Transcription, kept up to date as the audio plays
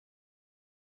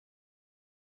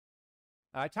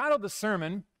I titled the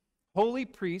sermon, Holy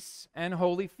Priests and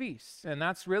Holy Feasts, and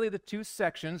that's really the two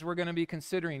sections we're going to be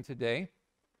considering today.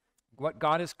 What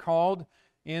God has called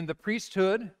in the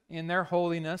priesthood, in their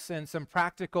holiness, and some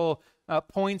practical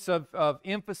points of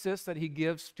emphasis that he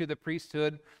gives to the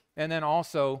priesthood, and then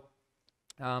also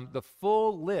the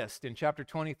full list in chapter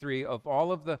 23 of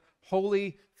all of the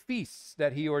holy feasts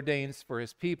that he ordains for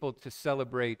his people to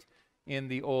celebrate in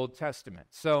the Old Testament.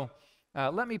 So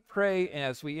let me pray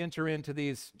as we enter into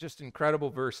these just incredible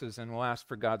verses, and we'll ask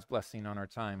for God's blessing on our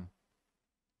time.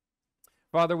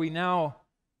 Father, we now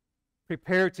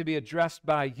prepare to be addressed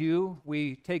by you.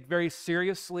 We take very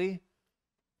seriously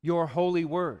your holy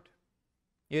word.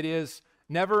 It is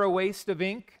never a waste of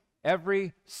ink.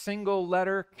 Every single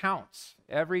letter counts.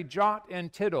 Every jot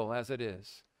and tittle, as it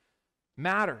is,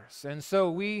 matters. And so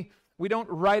we don't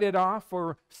write it off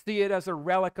or see it as a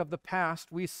relic of the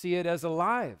past. We see it as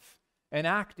alive and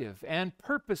active and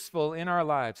purposeful in our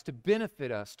lives to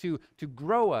benefit us, to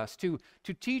grow us, to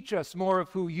teach us more of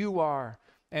who you are,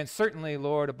 and certainly,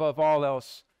 Lord, above all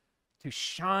else, to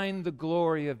shine the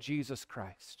glory of Jesus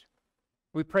Christ.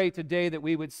 We pray today that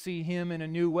we would see him in a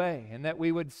new way, and that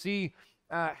we would see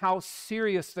how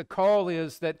serious the call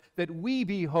is that we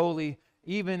be holy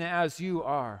even as you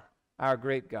are, our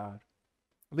great God.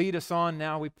 Lead us on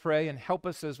now, we pray, and help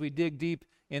us as we dig deep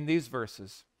in these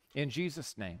verses. In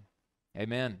Jesus' name,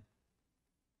 amen.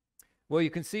 Well, you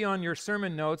can see on your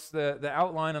sermon notes, the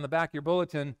outline on the back of your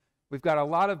bulletin, we've got a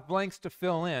lot of blanks to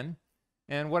fill in.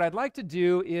 And what I'd like to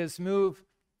do is move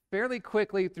fairly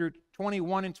quickly through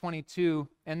 21 and 22,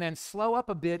 and then slow up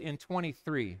a bit in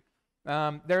 23.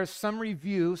 There's some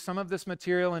review. Some of this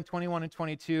material in 21 and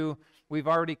 22 we've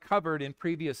already covered in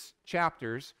previous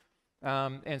chapters,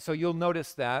 and so you'll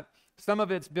notice that. Some of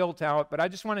it's built out, but I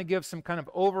just want to give some kind of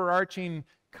overarching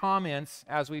comments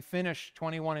as we finish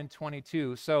 21 and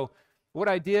 22. So what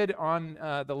I did on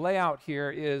the layout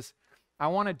here is I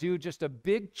want to do just a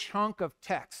big chunk of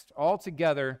text all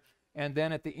together, and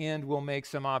then at the end we'll make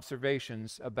some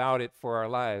observations about it for our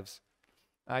lives.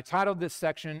 I titled this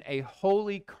section, A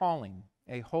Holy Calling,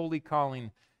 A Holy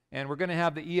Calling, and we're going to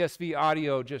have the ESV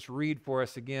audio just read for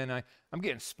us again. I'm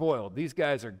getting spoiled. These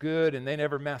guys are good, and they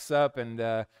never mess up,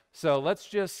 and so let's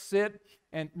just sit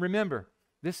and remember,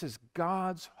 this is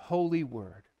God's holy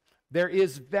word. There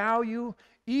is value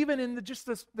even in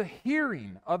the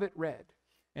hearing of it read,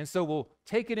 and so we'll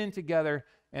take it in together,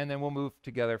 and then we'll move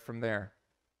together from there.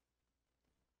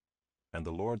 And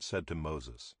the Lord said to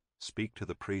Moses, Speak to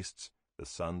the priests, the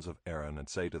sons of Aaron, and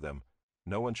say to them,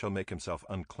 No one shall make himself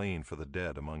unclean for the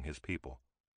dead among his people,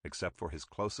 except for his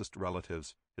closest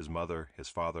relatives, his mother, his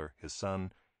father, his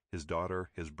son, his daughter,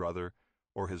 his brother,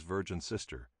 or his virgin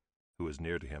sister, who is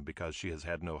near to him because she has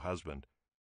had no husband.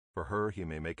 For her he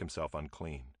may make himself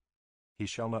unclean. He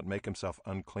shall not make himself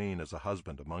unclean as a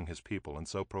husband among his people, and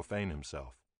so profane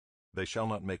himself. They shall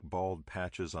not make bald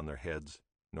patches on their heads,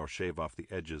 nor shave off the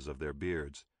edges of their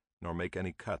beards, nor make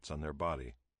any cuts on their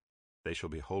body. They shall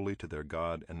be holy to their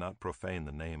God, and not profane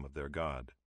the name of their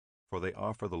God. For they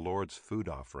offer the Lord's food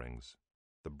offerings,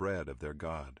 the bread of their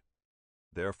God.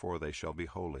 Therefore they shall be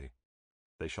holy.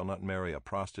 They shall not marry a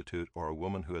prostitute or a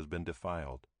woman who has been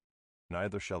defiled.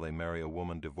 Neither shall they marry a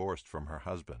woman divorced from her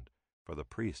husband, for the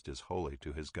priest is holy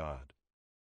to his God.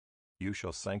 You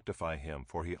shall sanctify him,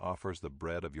 for he offers the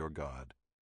bread of your God.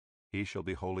 He shall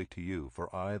be holy to you,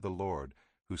 for I, the Lord,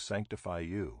 who sanctify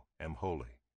you, am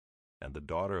holy. And the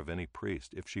daughter of any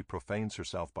priest, if she profanes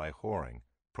herself by whoring,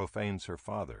 profanes her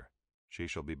father, she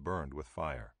shall be burned with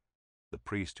fire. The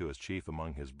priest who is chief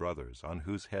among his brothers, on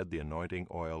whose head the anointing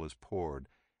oil is poured,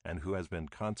 and who has been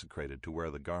consecrated to wear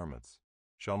the garments,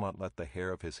 shall not let the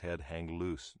hair of his head hang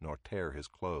loose, nor tear his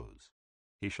clothes.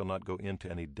 He shall not go into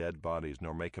any dead bodies,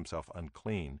 nor make himself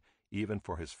unclean, even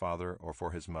for his father or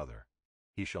for his mother.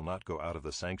 He shall not go out of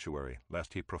the sanctuary,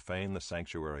 lest he profane the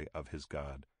sanctuary of his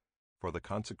God. For the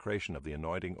consecration of the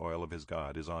anointing oil of his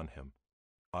God is on him.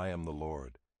 I am the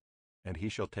Lord. And he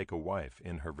shall take a wife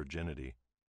in her virginity.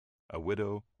 A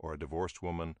widow, or a divorced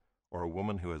woman, or a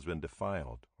woman who has been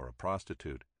defiled, or a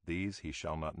prostitute, these he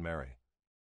shall not marry.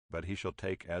 But he shall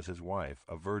take as his wife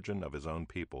a virgin of his own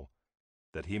people,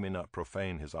 that he may not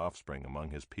profane his offspring among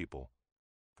his people.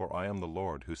 For I am the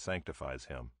Lord who sanctifies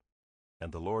him.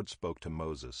 And the Lord spoke to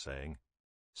Moses, saying,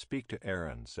 Speak to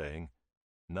Aaron, saying,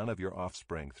 None of your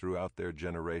offspring throughout their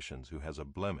generations who has a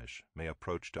blemish may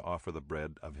approach to offer the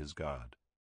bread of his God.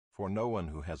 For no one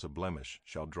who has a blemish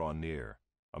shall draw near,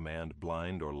 a man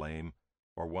blind or lame,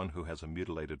 or one who has a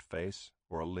mutilated face,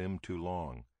 or a limb too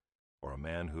long, or a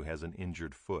man who has an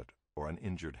injured foot, or an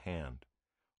injured hand,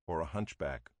 or a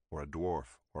hunchback, or a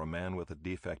dwarf, or a man with a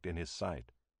defect in his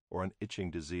sight, or an itching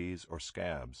disease, or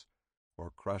scabs, or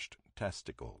crushed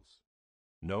testicles.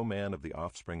 No man of the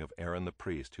offspring of Aaron the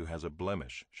priest who has a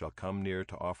blemish shall come near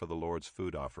to offer the Lord's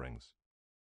food offerings.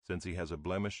 Since he has a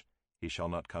blemish, he shall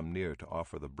not come near to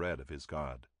offer the bread of his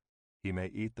God. He may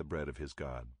eat the bread of his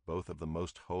God, both of the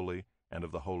most holy and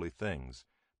of the holy things,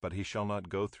 but he shall not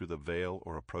go through the veil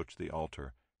or approach the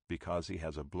altar, because he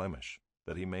has a blemish,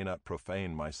 that he may not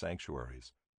profane my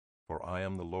sanctuaries. For I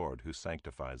am the Lord who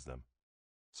sanctifies them.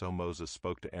 So Moses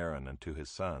spoke to Aaron and to his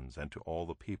sons and to all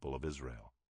the people of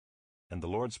Israel. And the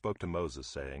Lord spoke to Moses,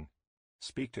 saying,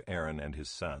 Speak to Aaron and his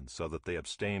sons, so that they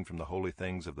abstain from the holy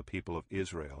things of the people of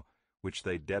Israel, which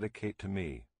they dedicate to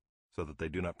me, so that they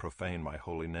do not profane my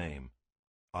holy name.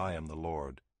 I am the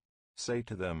Lord. Say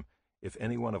to them, If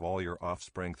any one of all your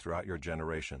offspring throughout your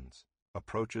generations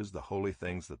approaches the holy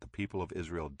things that the people of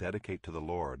Israel dedicate to the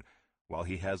Lord, while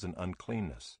he has an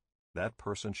uncleanness, that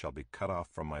person shall be cut off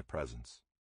from my presence.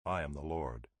 I am the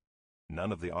Lord.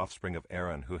 None of the offspring of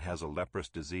Aaron who has a leprous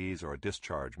disease or a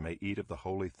discharge may eat of the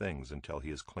holy things until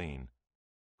he is clean.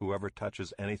 Whoever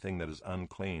touches anything that is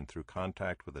unclean through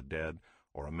contact with a dead,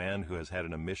 or a man who has had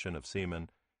an emission of semen,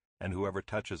 and whoever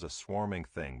touches a swarming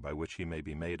thing by which he may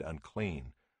be made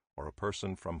unclean, or a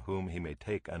person from whom he may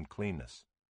take uncleanness,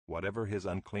 whatever his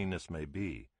uncleanness may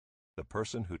be, the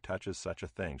person who touches such a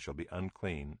thing shall be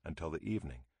unclean until the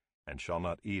evening, and shall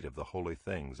not eat of the holy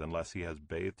things unless he has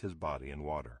bathed his body in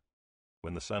water.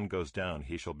 When the sun goes down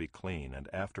he shall be clean, and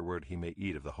afterward he may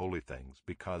eat of the holy things,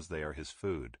 because they are his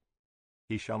food.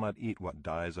 He shall not eat what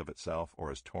dies of itself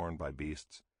or is torn by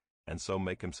beasts, and so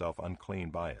make himself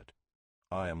unclean by it.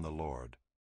 I am the Lord.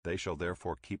 They shall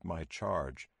therefore keep my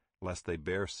charge, lest they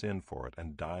bear sin for it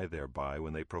and die thereby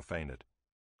when they profane it.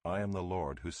 I am the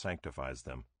Lord who sanctifies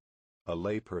them. A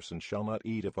layperson shall not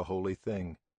eat of a holy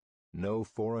thing. No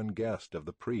foreign guest of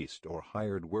the priest or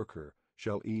hired worker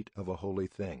shall eat of a holy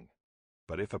thing.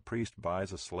 But if a priest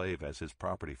buys a slave as his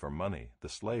property for money, the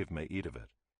slave may eat of it,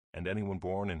 and anyone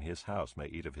born in his house may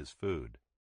eat of his food.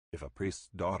 If a priest's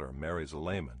daughter marries a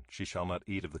layman, she shall not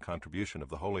eat of the contribution of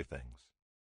the holy things.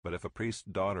 But if a priest's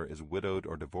daughter is widowed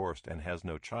or divorced and has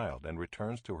no child, and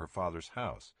returns to her father's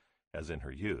house, as in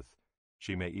her youth,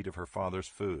 she may eat of her father's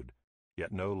food,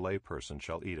 yet no layperson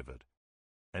shall eat of it.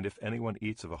 And if anyone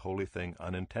eats of a holy thing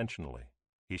unintentionally,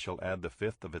 he shall add the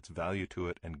fifth of its value to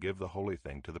it and give the holy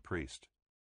thing to the priest.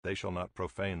 They shall not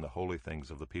profane the holy things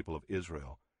of the people of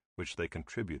Israel, which they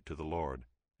contribute to the Lord,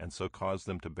 and so cause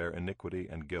them to bear iniquity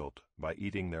and guilt by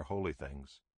eating their holy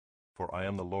things. For I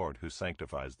am the Lord who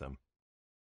sanctifies them.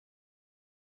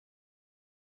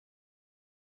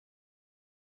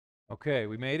 Okay,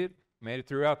 we made it? Made it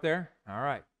through out there? All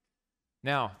right.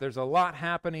 Now, there's a lot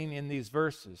happening in these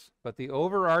verses, but the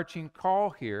overarching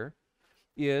call here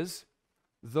is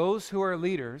those who are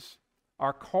leaders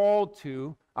are called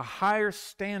to a higher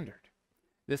standard.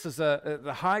 This is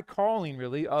the high calling,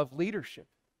 really, of leadership.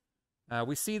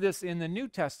 We see this in the New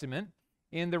Testament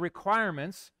in the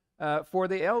requirements for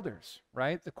the elders,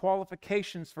 right? The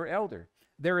qualifications for elder.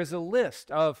 There is a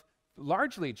list of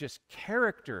largely just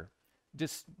character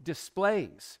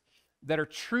displays that are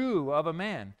true of a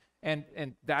man, and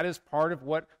that is part of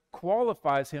what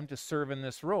qualifies him to serve in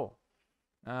this role.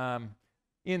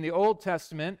 In the Old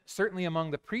Testament, certainly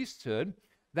among the priesthood,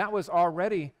 that was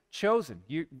already chosen.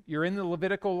 You're in the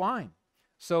Levitical line.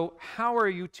 So how are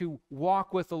you to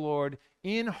walk with the Lord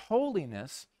in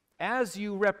holiness as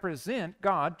you represent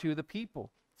God to the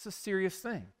people? It's a serious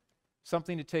thing,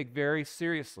 something to take very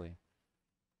seriously.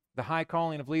 The high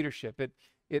calling of leadership,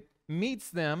 it meets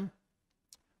them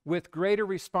with greater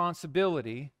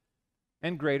responsibility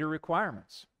and greater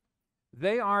requirements.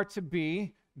 They are to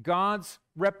be God's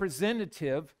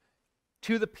representative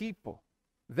to the people.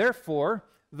 Therefore,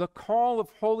 the call of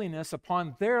holiness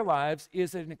upon their lives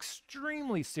is an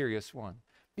extremely serious one,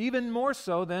 even more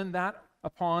so than that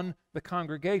upon the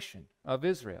congregation of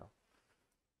Israel.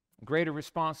 Greater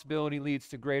responsibility leads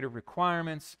to greater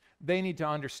requirements. They need to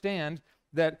understand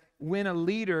that when a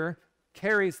leader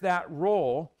carries that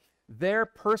role, their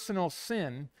personal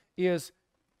sin is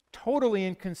totally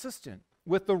inconsistent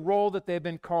with the role that they've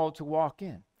been called to walk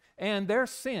in. And their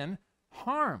sin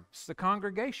harms the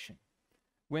congregation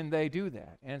when they do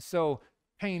that. And so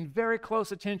paying very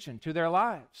close attention to their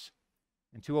lives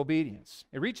and to obedience.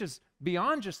 It reaches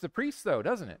beyond just the priest, though,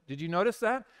 doesn't it? Did you notice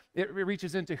that? It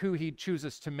reaches into who he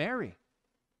chooses to marry.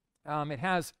 It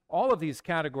has all of these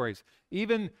categories.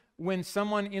 Even when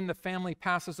someone in the family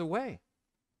passes away,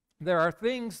 there are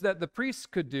things that the priests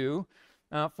could do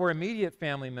for immediate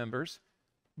family members,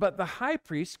 but the high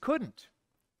priest couldn't.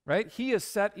 right? He is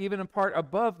set even apart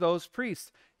above those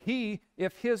priests. He,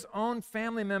 if his own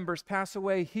family members pass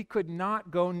away, he could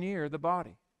not go near the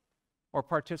body or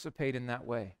participate in that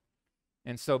way,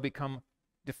 and so become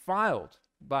defiled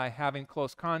by having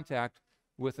close contact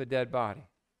with a dead body.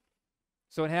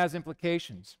 So it has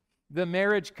implications. The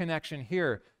marriage connection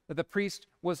here, that the priest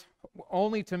was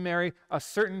only to marry a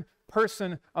certain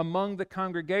person among the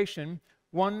congregation,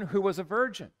 one who was a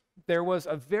virgin. There was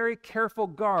a very careful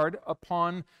guard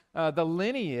upon the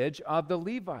lineage of the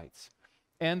Levites,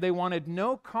 and they wanted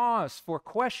no cause for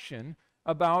question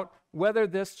about whether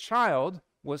this child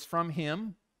was from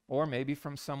him or maybe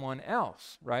from someone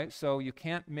else, right? So you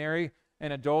can't marry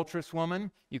an adulterous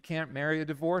woman, you can't marry a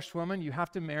divorced woman, you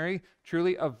have to marry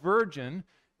truly a virgin,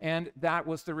 and that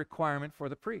was the requirement for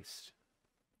the priest.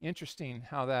 Interesting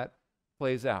how that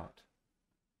plays out.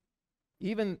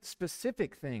 Even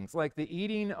specific things like the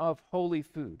eating of holy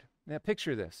food. Now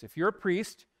picture this. If you're a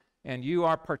priest and you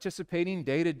are participating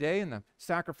day to day in the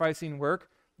sacrificing work,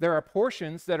 there are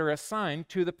portions that are assigned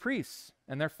to the priests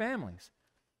and their families.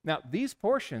 Now these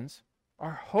portions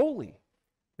are holy.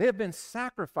 They have been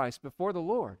sacrificed before the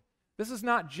Lord. This is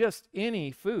not just any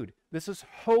food. This is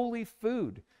holy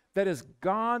food that is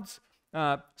God's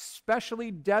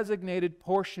specially designated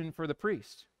portion for the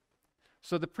priest.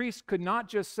 So the priest could not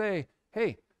just say,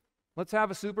 hey, let's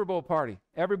have a Super Bowl party.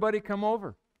 Everybody come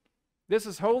over. This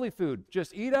is holy food.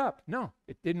 Just eat up. No,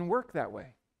 it didn't work that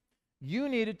way. You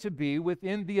needed to be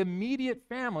within the immediate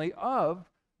family of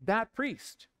that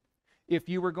priest if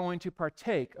you were going to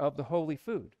partake of the holy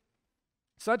food.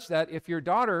 Such that if your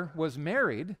daughter was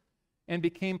married and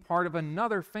became part of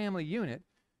another family unit,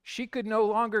 she could no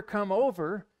longer come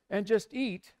over and just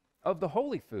eat of the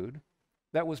holy food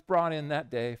that was brought in that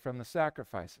day from the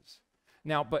sacrifices.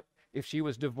 Now, but if she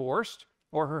was divorced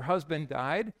or her husband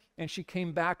died and she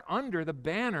came back under the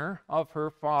banner of her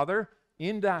father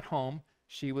in that home,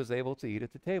 she was able to eat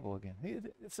at the table again.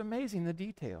 It's amazing the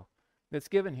detail that's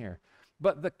given here.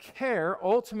 But the care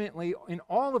ultimately in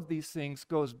all of these things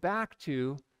goes back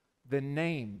to the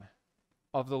name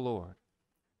of the Lord.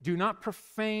 Do not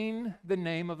profane the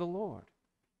name of the Lord.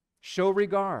 Show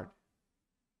regard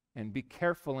and be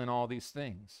careful in all these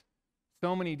things.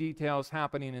 So many details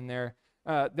happening in there.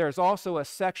 There's also a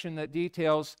section that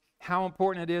details how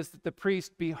important it is that the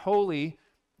priest be holy,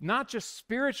 not just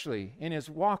spiritually in his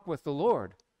walk with the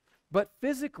Lord, but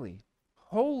physically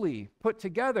holy, put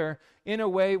together in a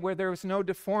way where there was no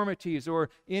deformities or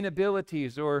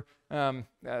inabilities or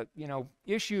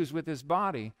issues with his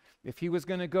body. If he was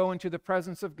going to go into the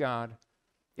presence of God,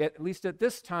 at least at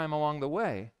this time along the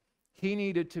way, he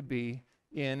needed to be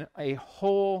in a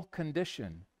whole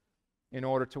condition in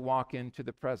order to walk into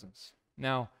the presence.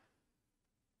 Now,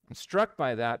 I'm struck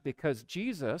by that because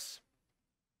Jesus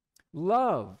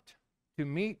loved to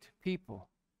meet people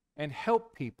and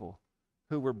help people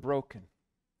who were broken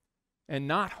and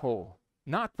not whole,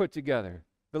 not put together.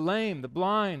 The lame, the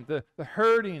blind, the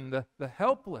hurting, the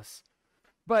helpless.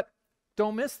 But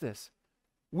don't miss this.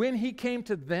 When he came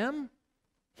to them,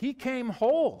 he came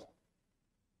whole.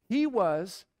 He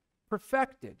was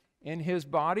perfected in his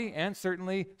body and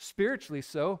certainly spiritually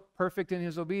so, perfect in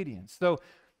his obedience. So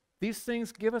these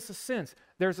things give us a sense.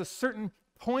 There's a certain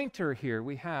pointer here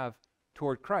we have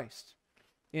toward Christ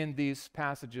in these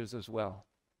passages as well.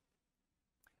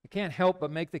 I can't help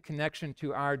but make the connection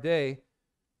to our day.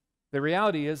 The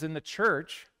reality is in the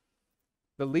church,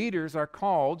 the leaders are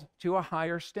called to a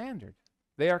higher standard.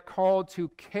 They are called to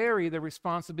carry the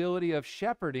responsibility of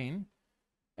shepherding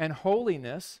and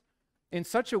holiness in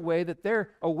such a way that they're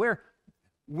aware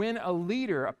when a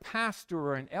leader, a pastor,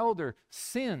 or an elder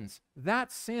sins,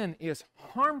 that sin is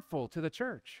harmful to the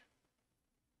church.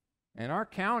 And our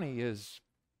county is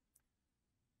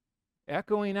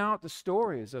echoing out the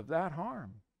stories of that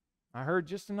harm. I heard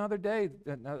just another day,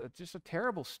 just a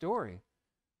terrible story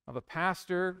of a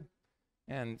pastor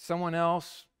and someone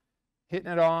else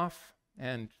hitting it off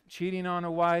and cheating on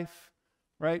a wife,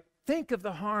 right? Think of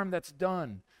the harm that's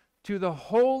done to the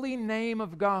holy name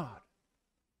of God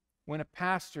when a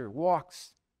pastor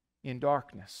walks in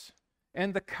darkness.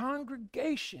 And the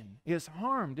congregation is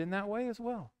harmed in that way as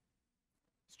well.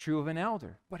 It's true of an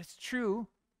elder, but it's true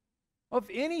of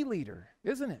any leader,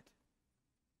 isn't it?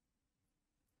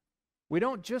 We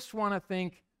don't just want to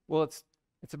think, well, it's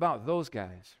about those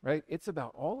guys, right? It's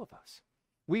about all of us.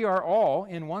 We are all,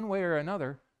 in one way or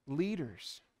another,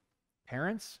 leaders.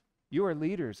 Parents, you are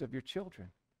leaders of your children.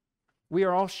 We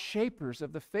are all shapers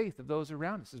of the faith of those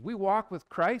around us. As we walk with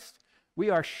Christ, we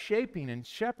are shaping and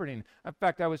shepherding. In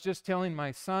fact, I was just telling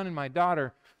my son and my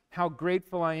daughter how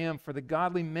grateful I am for the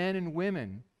godly men and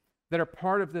women that are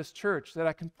part of this church that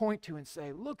I can point to and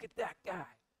say, look at that guy.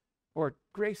 Or,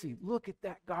 Gracie, look at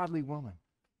that godly woman.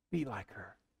 Be like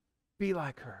her. Be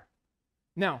like her.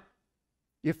 Now,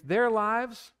 if their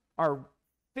lives are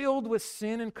filled with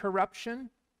sin and corruption,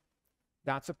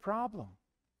 that's a problem.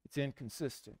 It's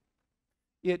inconsistent.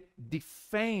 It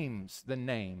defames the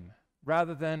name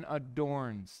rather than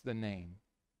adorns the name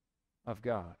of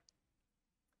God.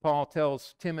 Paul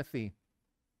tells Timothy,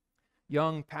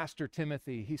 young Pastor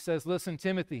Timothy, he says, listen,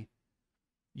 Timothy,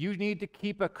 you need to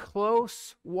keep a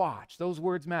close watch. Those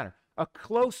words matter. A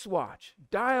close watch.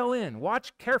 Dial in.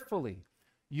 Watch carefully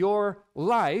your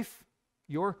life,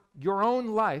 your own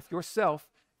life, yourself,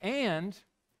 and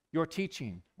your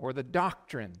teaching, or the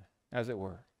doctrine, as it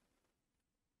were.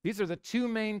 These are the two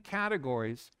main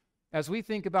categories as we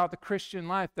think about the Christian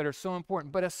life that are so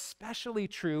important, but especially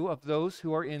true of those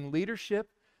who are in leadership,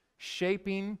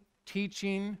 shaping,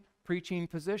 teaching, preaching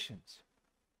positions.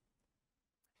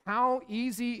 How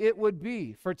easy it would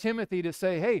be for Timothy to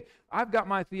say, hey, I've got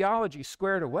my theology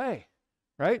squared away,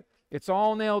 right? It's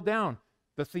all nailed down.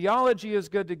 The theology is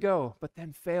good to go, but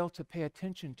then fail to pay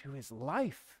attention to his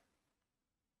life.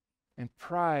 And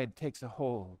pride takes a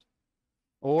hold.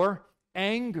 Or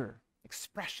anger,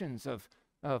 expressions of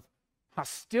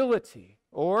hostility,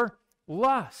 or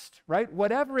lust, right?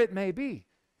 Whatever it may be.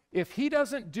 If he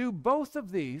doesn't do both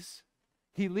of these,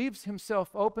 he leaves himself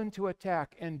open to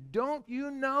attack. And don't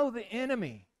you know the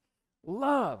enemy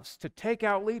loves to take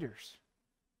out leaders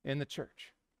in the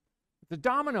church? The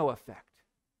domino effect.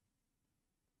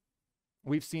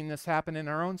 We've seen this happen in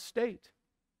our own state.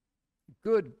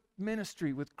 Good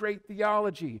ministry with great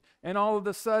theology, and all of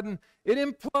a sudden it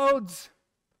implodes.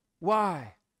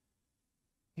 Why?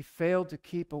 He failed to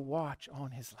keep a watch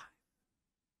on his life.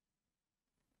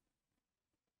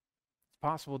 It's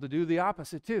possible to do the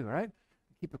opposite too, right?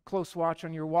 Keep a close watch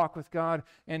on your walk with God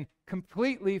and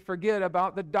completely forget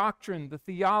about the doctrine, the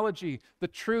theology, the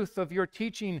truth of your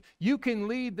teaching. You can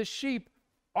lead the sheep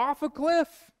off a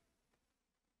cliff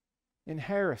in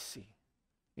heresy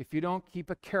if you don't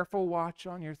keep a careful watch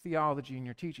on your theology and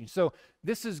your teaching. So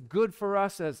this is good for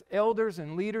us as elders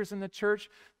and leaders in the church,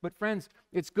 but friends,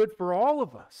 it's good for all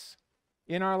of us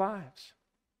in our lives.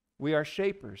 We are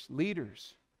shapers,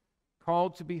 leaders,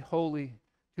 called to be holy,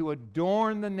 to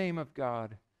adorn the name of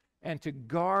God, and to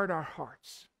guard our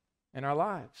hearts and our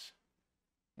lives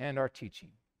and our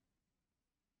teaching.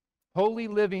 Holy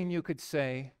living, you could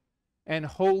say, and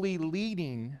holy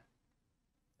leading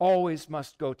always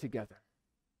must go together.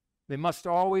 They must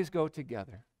always go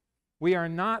together. We are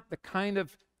not the kind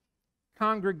of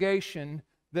congregation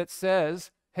that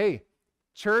says, hey,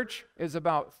 church is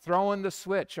about throwing the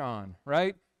switch on,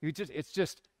 right?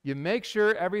 You make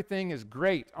sure everything is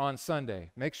great on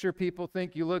Sunday. Make sure people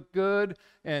think you look good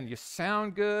and you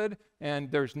sound good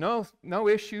and there's no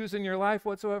issues in your life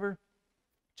whatsoever.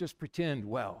 Just pretend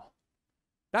well.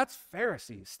 That's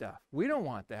Pharisee stuff. We don't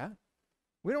want that.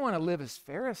 We don't want to live as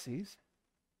Pharisees.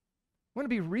 We want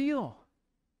to be real,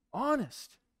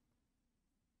 honest,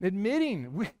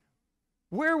 admitting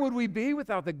where would we be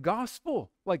without the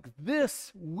gospel? Like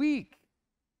this week,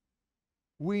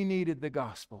 we needed the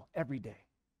gospel every day.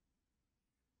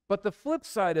 But the flip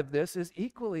side of this is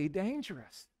equally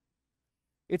dangerous.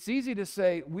 It's easy to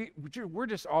say we're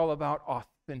just all about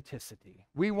authenticity.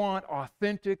 We want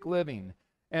authentic living.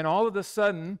 And all of a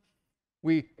sudden,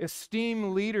 we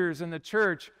esteem leaders in the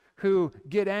church who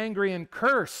get angry and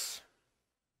curse.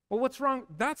 Well, what's wrong?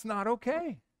 That's not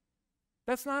okay.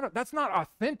 That's not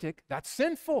authentic. That's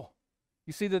sinful.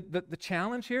 You see the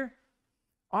challenge here?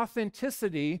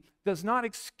 Authenticity does not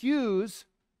excuse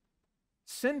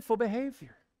sinful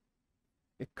behavior.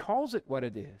 It calls it what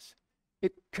it is.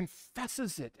 It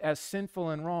confesses it as sinful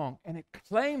and wrong, and it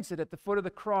claims it at the foot of the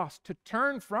cross to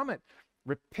turn from it,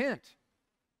 repent,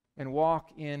 and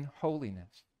walk in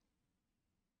holiness.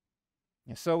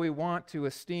 And so we want to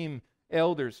esteem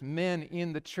elders, men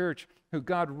in the church who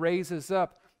God raises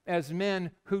up as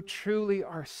men who truly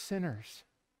are sinners,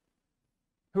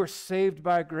 who are saved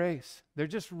by grace. They're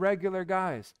just regular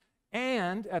guys.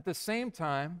 And at the same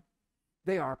time,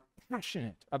 they are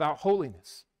passionate about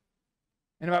holiness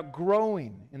and about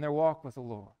growing in their walk with the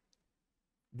Lord.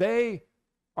 They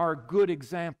are good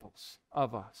examples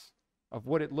of us, of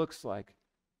what it looks like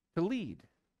to lead,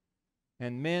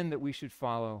 and men that we should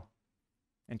follow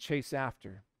and chase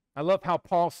after. I love how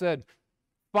Paul said,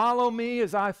 "Follow me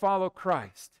as I follow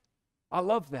Christ." I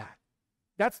love that.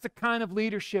 That's the kind of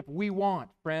leadership we want,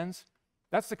 friends.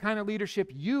 That's the kind of leadership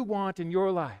you want in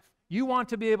your life. You want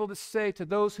to be able to say to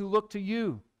those who look to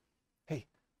you, hey,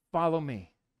 follow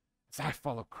me as I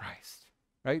follow Christ,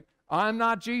 right? I'm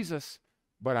not Jesus,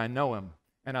 but I know him.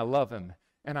 and I love him,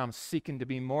 and I'm seeking to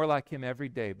be more like him every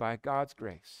day by God's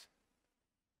grace.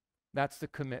 That's the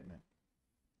commitment.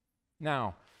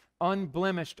 Now,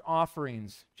 unblemished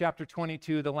offerings, chapter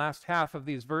 22, the last half of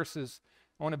these verses.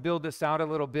 I want to build this out a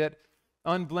little bit.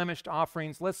 Unblemished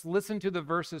offerings. Let's listen to the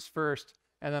verses first,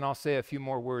 and then I'll say a few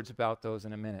more words about those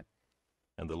in a minute.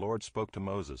 And the Lord spoke to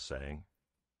Moses, saying,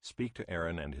 Speak to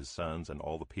Aaron and his sons and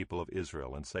all the people of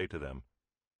Israel, and say to them,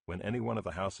 When any one of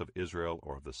the house of Israel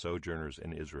or of the sojourners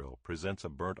in Israel presents a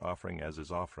burnt offering as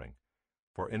his offering,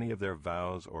 for any of their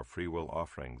vows or freewill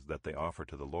offerings that they offer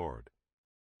to the Lord,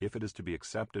 if it is to be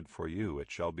accepted for you, it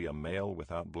shall be a male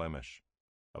without blemish,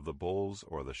 of the bulls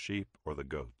or the sheep or the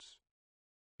goats.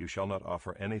 You shall not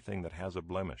offer anything that has a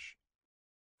blemish,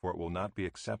 for it will not be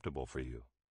acceptable for you.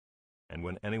 And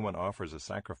when anyone offers a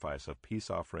sacrifice of peace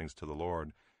offerings to the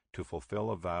Lord, to fulfill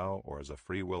a vow or as a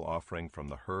freewill offering from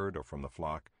the herd or from the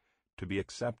flock, to be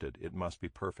accepted it must be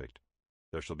perfect.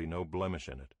 There shall be no blemish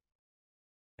in it.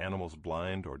 Animals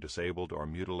blind or disabled or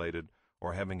mutilated,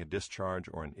 or having a discharge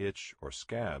or an itch or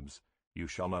scabs, you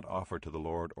shall not offer to the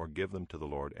Lord or give them to the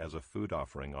Lord as a food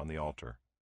offering on the altar.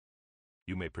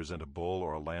 You may present a bull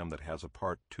or a lamb that has a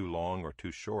part too long or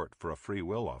too short for a free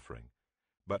will offering,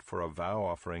 but for a vow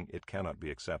offering it cannot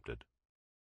be accepted.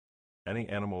 Any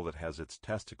animal that has its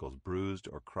testicles bruised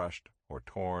or crushed or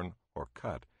torn or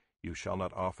cut, you shall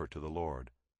not offer to the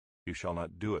Lord. You shall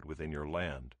not do it within your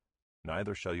land.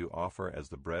 Neither shall you offer as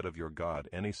the bread of your God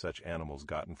any such animals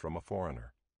gotten from a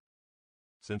foreigner.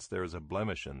 Since there is a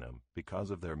blemish in them, because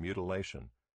of their mutilation,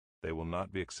 they will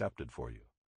not be accepted for you.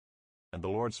 And the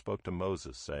Lord spoke to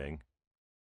Moses, saying,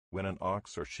 When an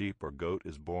ox or sheep or goat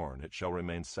is born, it shall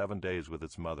remain 7 days with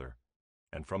its mother,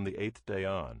 and from the 8th day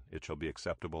on it shall be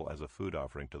acceptable as a food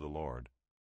offering to the Lord.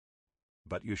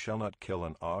 But you shall not kill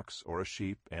an ox or a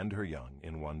sheep and her young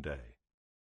in 1 day.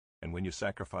 And when you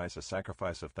sacrifice a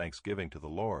sacrifice of thanksgiving to the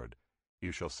Lord,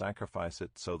 you shall sacrifice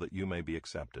it so that you may be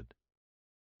accepted.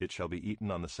 It shall be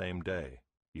eaten on the same day.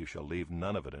 You shall leave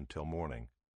none of it until morning.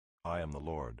 I am the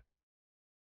Lord.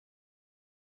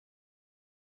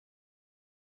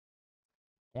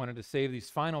 I wanted to save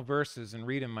these final verses and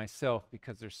read them myself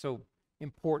because they're so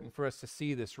important for us to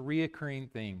see this reoccurring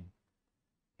thing.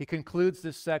 He concludes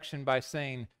this section by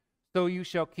saying, So you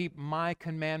shall keep my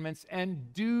commandments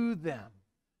and do them.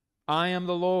 I am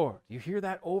the Lord. You hear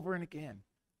that over and again.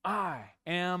 I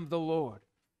am the Lord.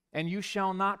 And you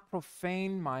shall not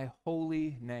profane my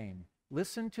holy name.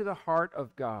 Listen to the heart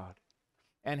of God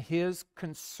and his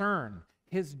concern,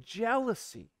 his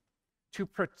jealousy to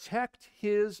protect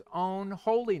his own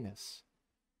holiness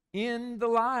in the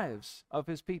lives of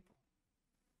his people.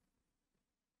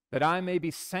 That I may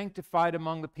be sanctified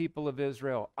among the people of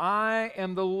Israel. I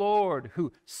am the Lord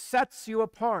who sets you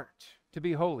apart to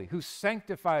be holy, who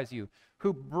sanctifies you,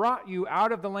 who brought you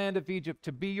out of the land of Egypt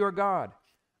to be your God.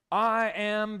 I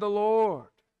am the Lord.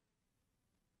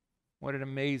 What an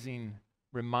amazing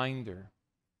reminder.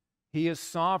 He is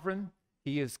sovereign.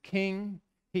 He is king.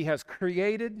 He has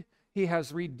created. He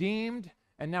has redeemed.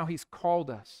 And now he's called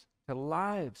us to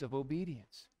lives of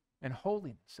obedience and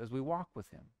holiness as we walk with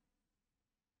him.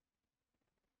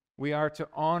 We are to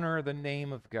honor the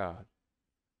name of God.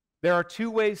 There are 2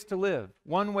 ways to live.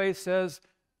 One way says,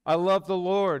 I love the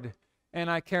Lord and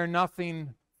I care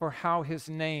nothing for how his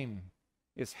name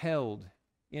is held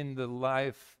in the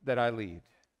life that I lead.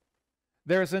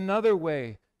 There's another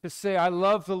way to say, I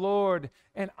love the Lord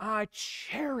and I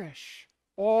cherish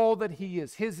all that he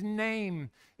is. His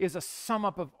name is a sum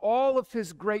up of all of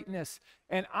his greatness,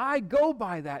 and I go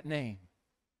by that name,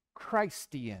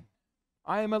 Christian.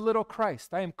 I am a little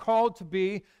Christ. I am called to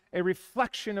be a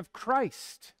reflection of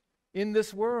Christ in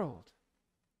this world.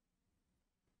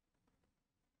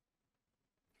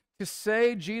 To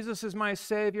say Jesus is my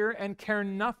Savior and care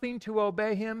nothing to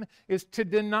obey him is to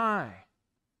deny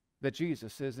that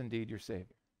Jesus is indeed your Savior.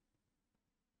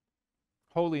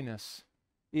 Holiness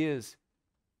is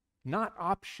not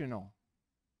optional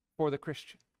for the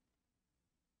Christian.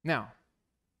 Now,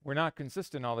 we're not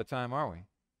consistent all the time, are we?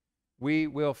 We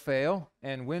will fail,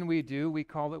 and when we do, we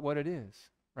call it what it is,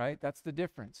 right? That's the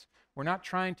difference. We're not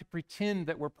trying to pretend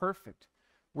that we're perfect.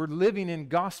 We're living in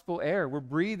gospel air. We're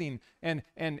breathing and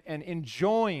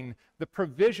enjoying the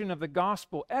provision of the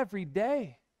gospel every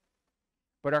day.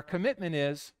 But our commitment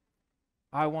is,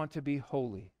 I want to be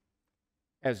holy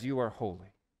as you are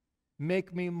holy.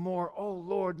 Make me more, oh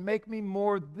Lord, make me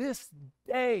more this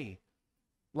day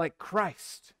like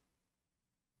Christ.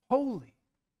 Holy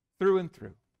through and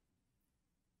through.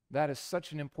 That is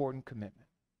such an important commitment.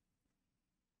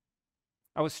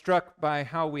 I was struck by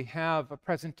how we have a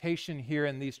presentation here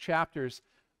in these chapters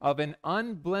of an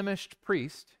unblemished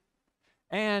priest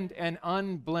and an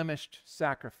unblemished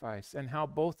sacrifice, and how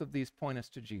both of these point us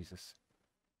to Jesus.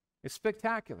 It's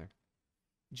spectacular.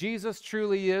 Jesus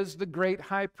truly is the great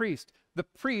high priest, the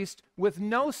priest with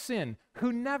no sin,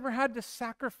 who never had to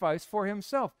sacrifice for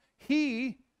himself.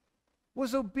 He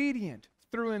was obedient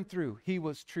through and through. He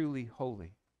was truly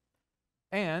holy.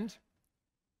 And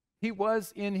he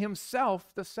was in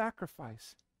himself the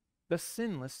sacrifice, the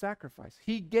sinless sacrifice.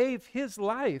 He gave his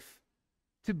life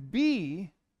to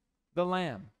be the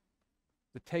Lamb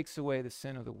that takes away the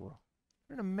sin of the world.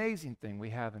 What an amazing thing we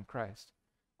have in Christ.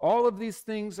 All of these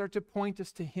things are to point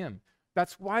us to him.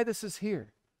 That's why this is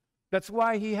here. That's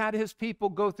why he had his people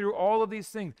go through all of these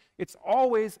things. It's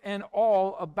always and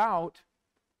all about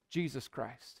Jesus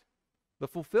Christ, the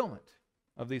fulfillment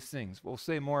of these things. We'll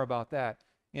say more about that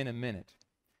in a minute.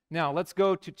 Now, let's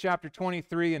go to chapter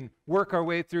 23 and work our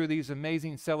way through these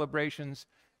amazing celebrations.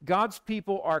 God's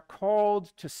people are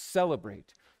called to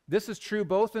celebrate. This is true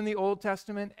both in the Old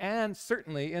Testament and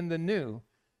certainly in the New,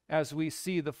 as we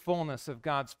see the fullness of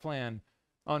God's plan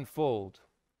unfold.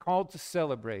 Called to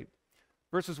celebrate.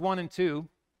 Verses 1 and 2,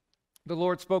 the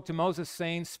Lord spoke to Moses,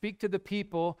 saying, "Speak to the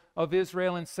people of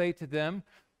Israel and say to them,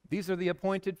 these are the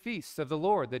appointed feasts of the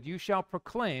Lord that you shall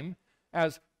proclaim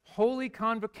as holy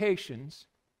convocations.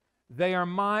 They are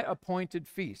my appointed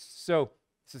feasts." So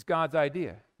this is God's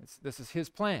idea. This is his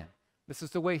plan. This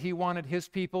is the way he wanted his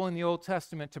people in the Old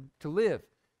Testament to live,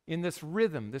 in this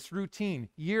rhythm, this routine,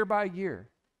 year by year.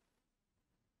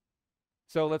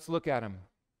 So let's look at them.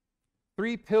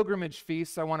 3 pilgrimage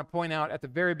feasts I want to point out at the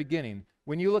very beginning.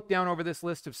 When you look down over this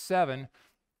list of 7,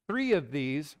 3 of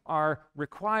these are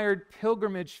required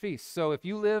pilgrimage feasts. So if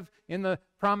you live in the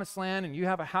Promised Land and you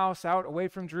have a house out away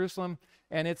from Jerusalem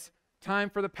and it's time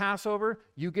for the Passover,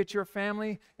 you get your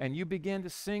family and you begin to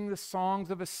sing the songs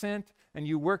of ascent and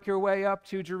you work your way up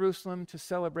to Jerusalem to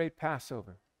celebrate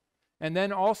Passover. And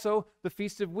then also the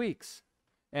Feast of Weeks,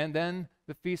 and then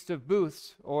the Feast of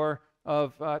Booths or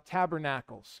of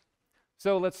Tabernacles.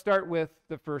 So let's start with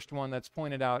the first one that's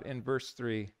pointed out in verse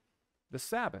 3, the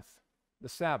Sabbath. The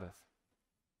Sabbath.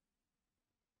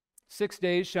 6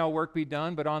 days shall work be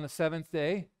done, but on the 7th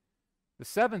day, the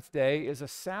 7th day is a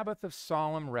Sabbath of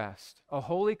solemn rest, a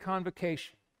holy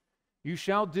convocation. You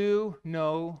shall do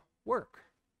no work.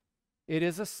 It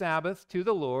is a Sabbath to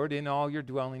the Lord in all your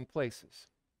dwelling places.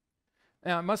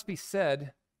 Now, it must be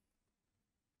said,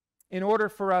 in order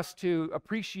for us to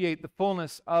appreciate the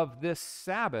fullness of this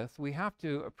Sabbath, we have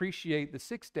to appreciate the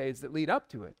 6 days that lead up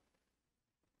to it.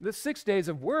 The 6 days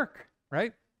of work,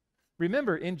 right?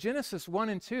 Remember, in Genesis 1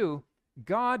 and 2,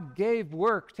 God gave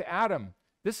work to Adam.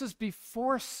 This is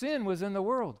before sin was in the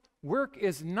world. Work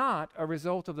is not a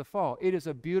result of the fall. It is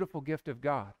a beautiful gift of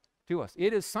God to us.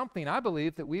 It is something, I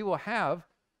believe, that we will have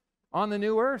on the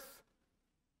new earth.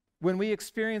 When we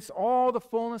experience all the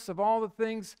fullness of all the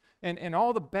things and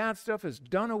all the bad stuff is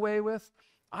done away with,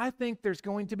 I think there's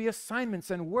going to be assignments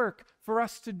and work for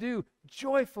us to do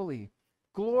joyfully,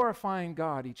 glorifying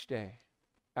God each day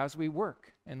as we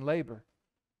work and labor.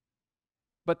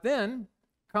 But then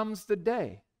comes the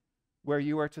day where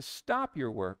you are to stop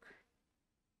your work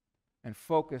and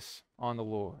focus on the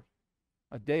Lord,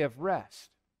 a day of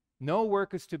rest. No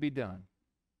work is to be done.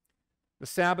 The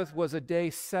Sabbath was a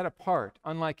day set apart,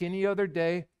 unlike any other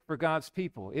day for God's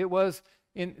people. It was,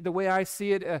 in the way I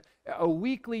see it, a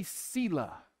weekly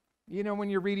Selah. You know,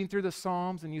 when you're reading through the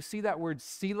Psalms and you see that word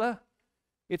Selah,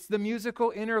 it's the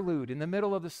musical interlude in the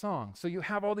middle of the song. So you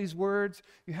have all these words,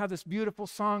 you have this beautiful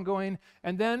song going,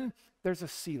 and then there's a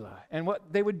Selah. And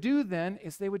what they would do then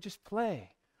is they would just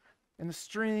play. And the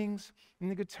strings and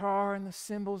the guitar and the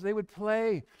cymbals, they would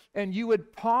play. And you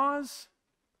would pause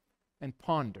and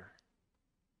ponder.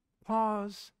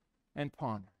 Pause and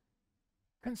ponder.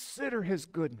 Consider his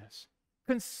goodness.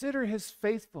 Consider his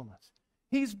faithfulness.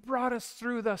 He's brought us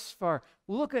through thus far.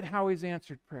 Look at how he's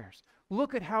answered prayers.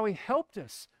 Look at how he helped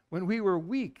us when we were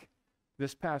weak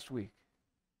this past week.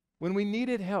 When we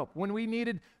needed help, when we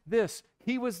needed this,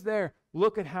 he was there.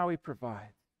 Look at how he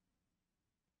provides.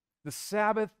 The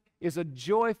Sabbath is a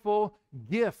joyful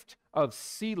gift of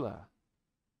Selah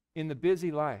in the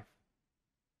busy life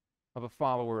of a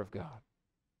follower of God.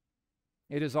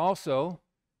 It is also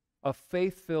a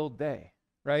faith-filled day,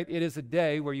 right? It is a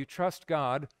day where you trust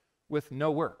God with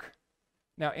no work.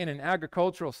 Now, in an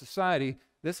agricultural society,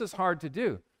 this is hard to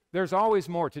do. There's always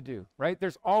more to do, right?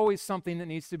 There's always something that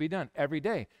needs to be done every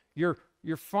day. You're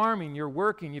farming, you're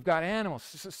working, you've got animals.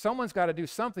 Someone's got to do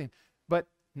something, but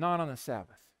not on the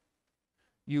Sabbath.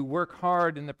 You work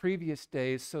hard in the previous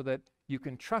days so that you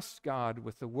can trust God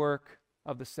with the work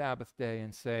of the Sabbath day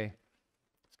and say,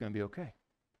 it's going to be okay.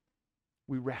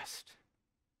 We rest.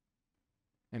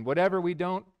 And whatever we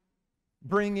don't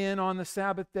bring in on the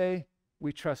Sabbath day,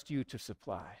 we trust you to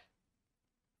supply.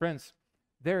 Friends,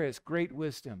 there is great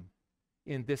wisdom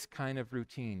in this kind of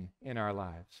routine in our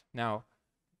lives. Now,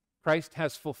 Christ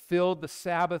has fulfilled the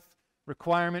Sabbath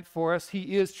requirement for us.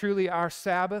 He is truly our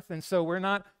Sabbath, and so we're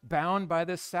not bound by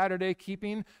this Saturday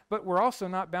keeping, but we're also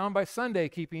not bound by Sunday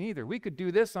keeping either. We could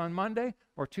do this on Monday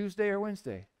or Tuesday or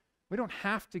Wednesday. We don't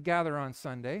have to gather on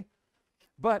Sunday,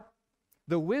 but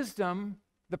the wisdom,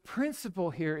 the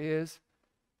principle here is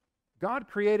God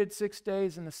created 6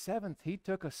 days, and the seventh he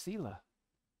took a Selah.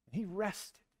 He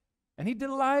rested, and he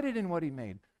delighted in what he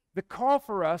made. The call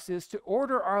for us is to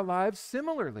order our lives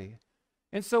similarly.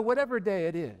 And so whatever day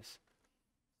it is,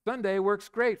 Sunday works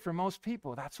great for most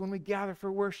people. That's when we gather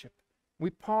for worship. We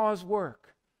pause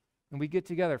work, and we get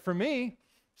together. For me,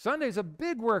 Sunday's a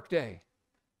big work day.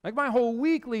 Like my whole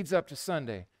week leads up to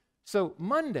Sunday. So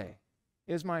Monday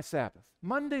is my Sabbath.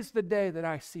 Monday's the day that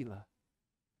I Selah.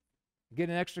 I get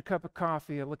an extra cup of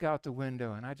coffee, I look out the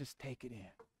window, and I just take it in.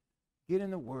 Get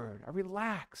in the Word. I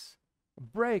relax, I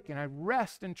break, and I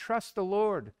rest and trust the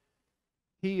Lord.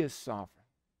 He is sovereign.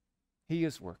 He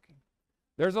is working.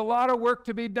 There's a lot of work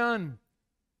to be done,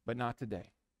 but not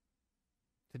today.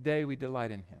 Today we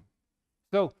delight in Him.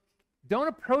 So don't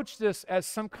approach this as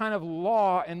some kind of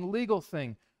law and legal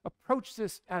thing. Approach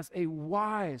this as a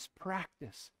wise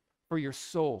practice for your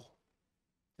soul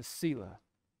to Selah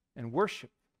and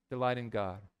worship, delight in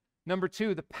God. Number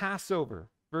 2, the Passover,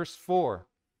 verse 4.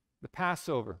 The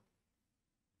Passover.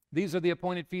 These are the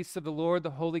appointed feasts of the Lord,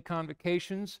 the holy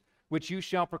convocations, which you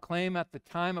shall proclaim at the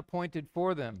time appointed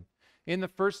for them. In the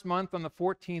first month, on the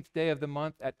 14th day of the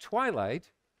month at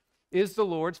twilight, is the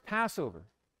Lord's Passover.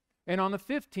 And on the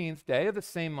 15th day of the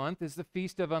same month is the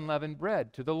feast of unleavened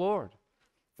bread to the Lord.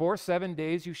 For 7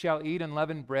 days you shall eat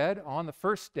unleavened bread. On the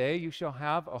first day you shall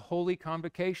have a holy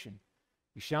convocation.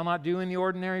 You shall not do any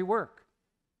ordinary work,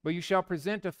 but you shall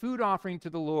present a food offering to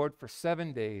the Lord for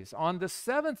 7 days. On the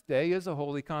 7th day is a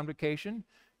holy convocation.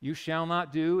 You shall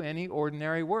not do any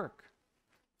ordinary work.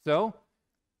 So,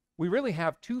 we really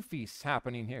have 2 feasts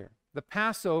happening here. The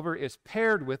Passover is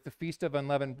paired with the Feast of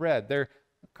Unleavened Bread. They're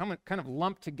kind of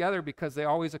lumped together because they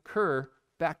always occur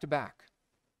back to back.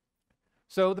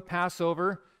 So the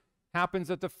Passover happens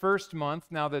at the first month.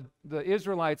 Now, the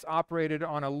Israelites operated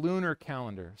on a lunar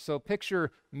calendar. So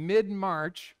picture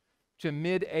mid-March to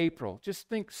mid-April. Just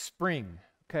think spring,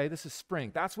 okay? This is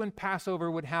spring. That's when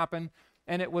Passover would happen,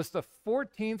 and it was the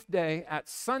 14th day at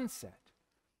sunset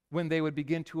when they would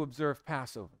begin to observe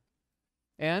Passover.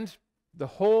 And the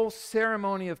whole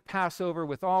ceremony of Passover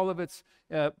with all of its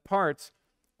parts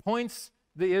points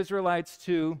the Israelites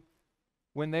to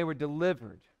when they were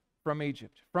delivered from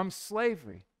Egypt, from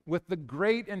slavery, with the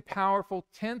great and powerful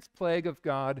 10th plague of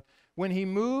God, when he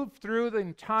moved through the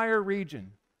entire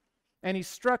region and he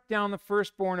struck down the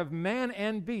firstborn of man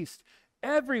and beast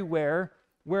everywhere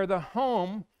where the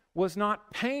home was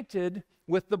not painted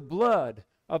with the blood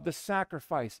of the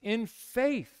sacrifice, in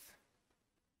faith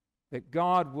that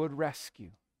God would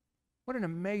rescue. What an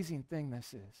amazing thing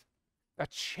this is. A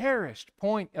cherished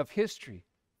point of history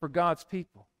for God's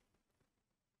people.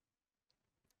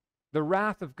 The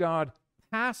wrath of God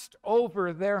passed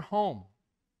over their home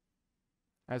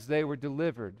as they were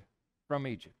delivered from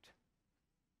Egypt.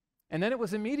 And then it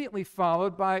was immediately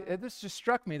followed by, this just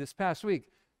struck me this past week,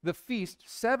 the feast,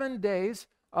 7 days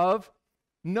of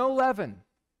no leaven,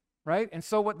 right? And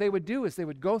so what they would do is they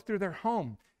would go through their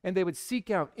home and they would seek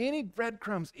out any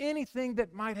breadcrumbs, anything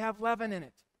that might have leaven in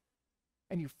it.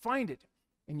 And you find it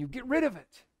and you get rid of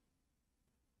it.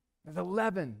 The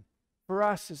leaven for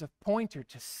us is a pointer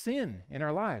to sin in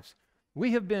our lives.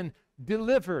 We have been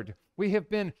delivered. We have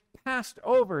been passed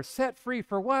over, set free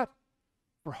for what?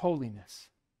 For holiness.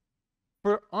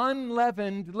 For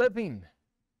unleavened living.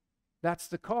 That's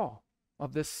the call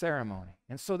of this ceremony.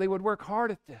 And so they would work hard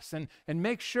at this and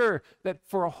make sure that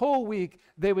for a whole week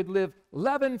they would live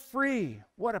leaven-free.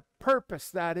 What a purpose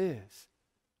that is.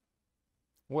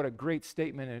 What a great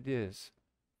statement it is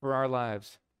for our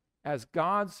lives. As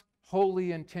God's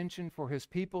holy intention for his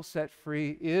people set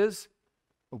free is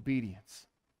obedience,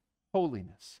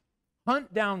 holiness.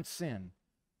 Hunt down sin.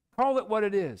 Call it what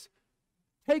it is.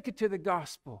 Take it to the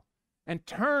gospel and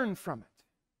turn from it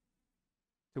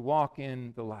to walk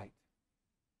in the light.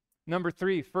 Number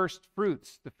 3, first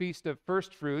fruits, the feast of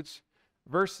first fruits.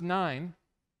 Verse 9,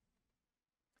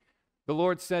 the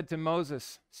Lord said to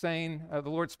Moses, saying, the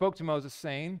Lord spoke to Moses,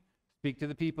 saying, speak to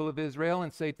the people of Israel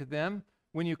and say to them,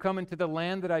 when you come into the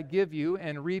land that I give you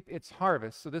and reap its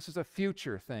harvest. So this is a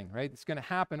future thing, right? It's going to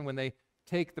happen when they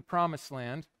take the promised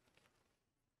land.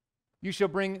 You shall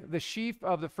bring the sheaf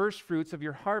of the first fruits of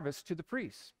your harvest to the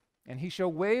priest, and he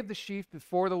shall wave the sheaf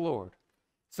before the Lord,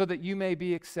 so that you may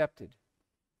be accepted.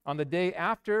 On the day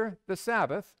after the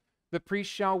Sabbath, the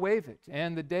priest shall wave it,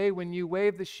 and the day when you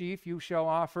wave the sheaf, you shall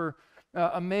offer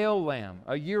a male lamb,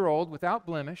 a year old, without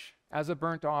blemish, as a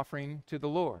burnt offering to the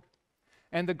Lord.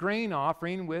 And the grain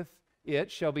offering with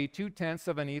it shall be 2/10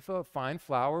 of an ephah of fine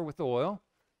flour with oil,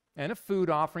 and a food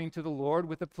offering to the Lord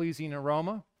with a pleasing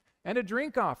aroma, and a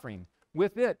drink offering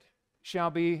with it shall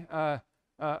be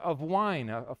of wine,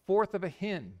 a fourth of a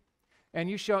hin. And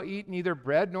you shall eat neither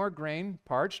bread nor grain,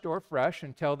 parched or fresh,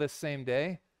 until this same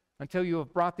day, until you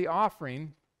have brought the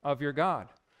offering of your God.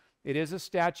 It is a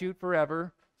statute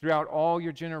forever throughout all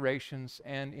your generations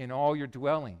and in all your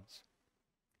dwellings.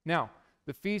 Now,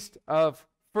 the Feast of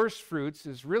First Fruits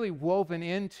is really woven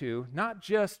into not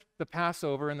just the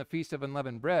Passover and the Feast of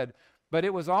Unleavened Bread, but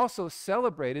it was also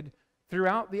celebrated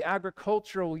throughout the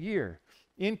agricultural year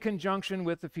in conjunction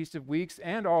with the Feast of Weeks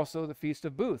and also the Feast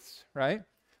of Booths, right?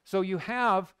 So you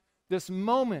have this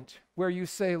moment where you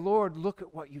say, Lord, look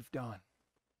at what you've done.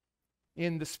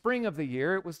 In the spring of the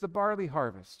year, it was the barley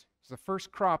harvest. It was the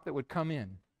first crop that would come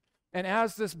in. And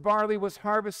as this barley was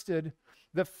harvested,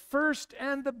 the first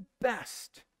and the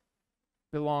best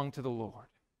belonged to the Lord.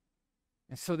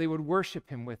 And so they would worship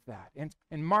him with that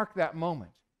and mark that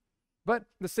moment. But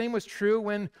the same was true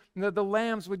when the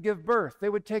lambs would give birth. They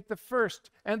would take the first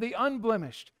and the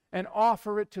unblemished and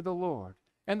offer it to the Lord.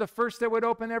 And the first that would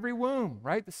open every womb,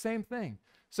 right? The same thing.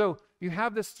 So you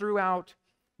have this throughout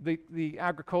the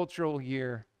agricultural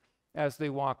year as they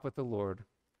walk with the Lord.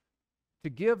 To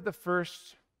give the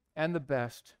first and the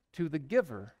best to the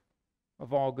giver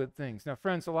of all good things. Now,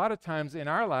 friends, a lot of times in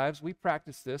our lives, we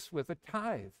practice this with a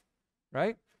tithe,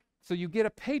 right? So you get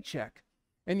a paycheck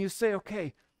and you say,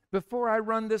 okay, before I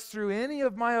run this through any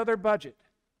of my other budget,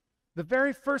 the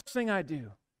very first thing I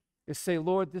do is say,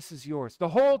 Lord, this is yours. The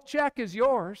whole check is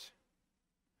yours,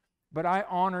 but I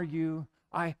honor you.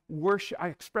 I worship, I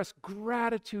express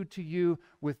gratitude to you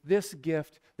with this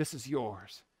gift. This is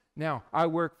yours. Now, I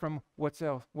work from what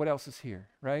else is here,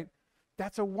 right?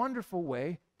 That's a wonderful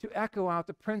way to echo out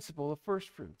the principle of first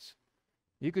fruits.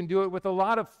 You can do it with a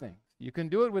lot of things. You can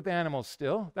do it with animals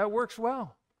still. That works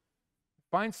well.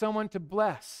 Find someone to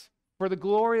bless for the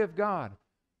glory of God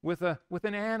with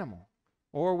an animal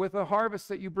or with a harvest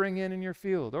that you bring in your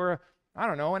field or,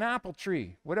 an apple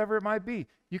tree, whatever it might be.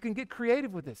 You can get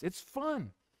creative with this. It's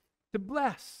fun to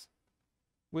bless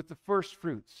with the first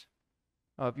fruits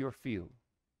of your field.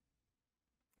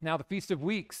 Now, the Feast of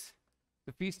Weeks,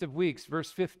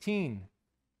 verse 15.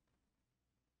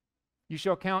 You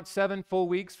shall count 7 full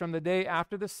weeks from the day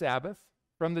after the Sabbath,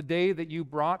 from the day that you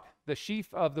brought the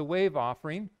sheaf of the wave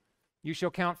offering. You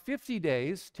shall count 50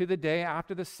 days to the day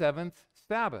after the 7th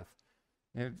Sabbath.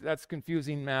 And that's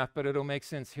confusing math, but it'll make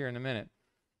sense here in a minute.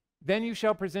 Then you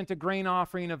shall present a grain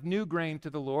offering of new grain to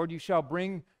the Lord. You shall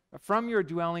bring from your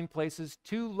dwelling places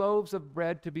 2 loaves of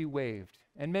bread to be waved,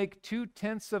 and make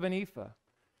 2/10 of an ephah.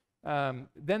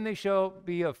 Then they shall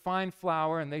be of fine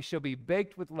flour, and they shall be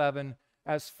baked with leaven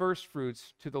as first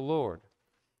fruits to the Lord.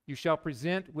 You shall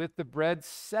present with the bread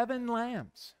 7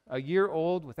 lambs, a year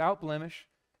old without blemish,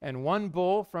 and 1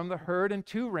 bull from the herd and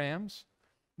 2 rams.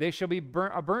 They shall be a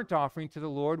burnt offering to the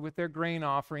Lord with their grain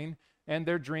offering and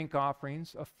their drink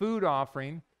offerings, a food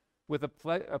offering with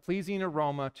a pleasing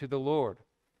aroma to the Lord.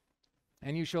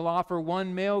 And you shall offer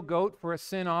 1 male goat for a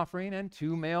sin offering and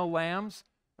 2 male lambs,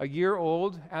 a year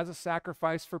old, as a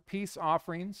sacrifice for peace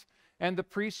offerings. And the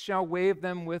priest shall wave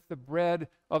them with the bread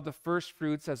of the first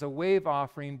fruits as a wave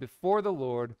offering before the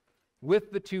Lord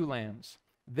with the 2 lambs.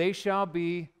 They shall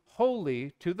be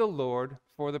holy to the Lord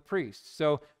for the priest.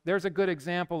 So there's a good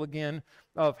example again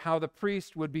of how the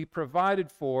priest would be provided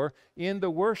for in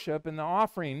the worship and the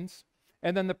offerings.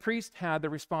 And then the priest had the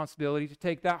responsibility to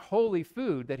take that holy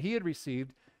food that he had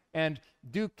received and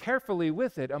do carefully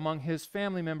with it among his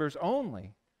family members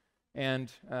only,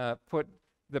 and put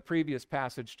the previous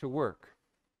passage to work.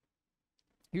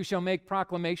 You shall make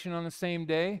proclamation on the same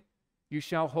day. You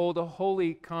shall hold a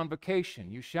holy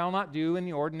convocation. You shall not do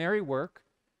any ordinary work.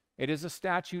 It is a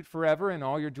statute forever in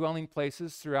all your dwelling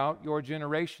places throughout your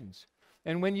generations.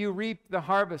 And when you reap the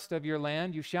harvest of your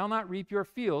land, you shall not reap your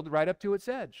field right up to its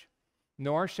edge,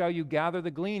 nor shall you gather the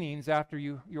gleanings after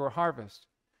your harvest.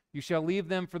 You shall leave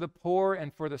them for the poor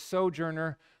and for the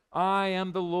sojourner. I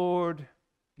am the Lord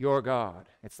your God.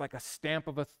 It's like a stamp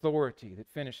of authority that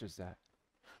finishes that.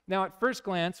 Now, at first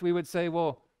glance, we would say,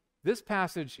 well, this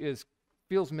passage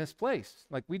feels misplaced.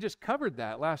 Like we just covered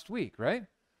that last week, right?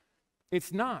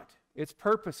 It's not. It's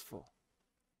purposeful.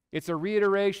 It's a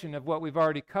reiteration of what we've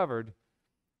already covered,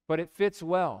 but it fits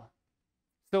well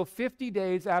So 50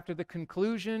 days after the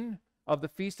conclusion of the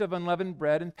Feast of Unleavened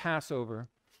Bread and Passover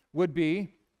would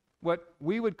be what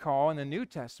we would call in the New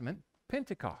Testament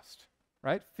Pentecost,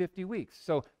 right? 50 weeks.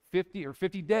 So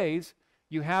 50 days,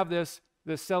 you have this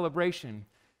celebration.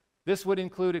 This would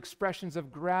include expressions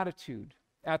of gratitude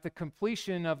at the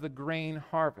completion of the grain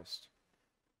harvest.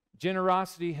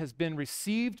 Generosity has been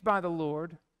received by the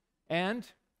Lord and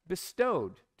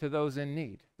bestowed to those in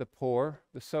need, the poor,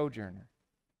 the sojourner.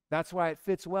 That's why it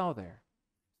fits well there.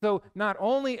 So not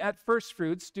only at first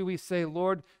fruits do we say,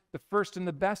 Lord, the first and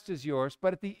the best is yours,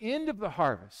 but at the end of the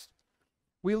harvest,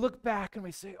 we look back and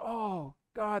we say, oh,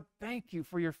 God, thank you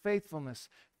for your faithfulness.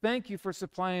 Thank you for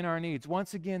supplying our needs.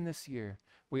 Once again this year,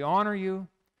 we honor you,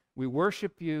 we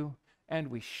worship you, and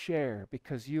we share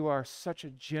because you are such a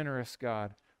generous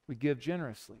God. We give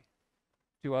generously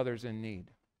to others in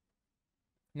need.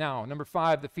 Now, number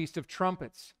 5, the Feast of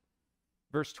Trumpets.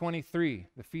 Verse 23,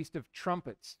 the Feast of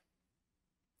Trumpets.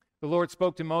 The Lord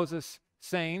spoke to Moses,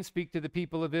 saying, speak to the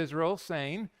people of Israel,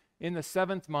 saying, in the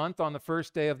 7th month, on the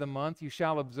first day of the month, you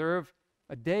shall observe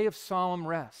a day of solemn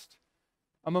rest,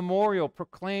 a memorial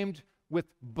proclaimed with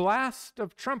blast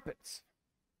of trumpets.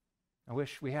 I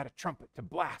wish we had a trumpet to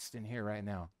blast in here right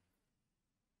now.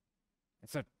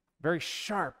 It's a very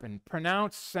sharp and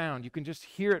pronounced sound. You can just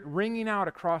hear it ringing out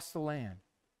across the land.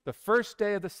 The first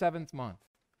day of the 7th month.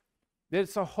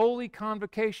 It's a holy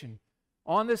convocation.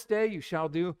 On this day you shall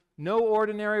do no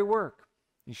ordinary work.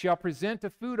 You shall present a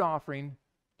food offering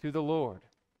to the Lord.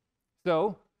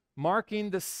 So,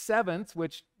 marking the 7th,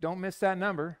 which don't miss that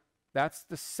number, that's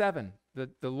the 7, the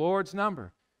Lord's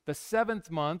number. The 7th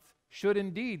month should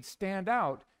indeed stand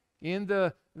out in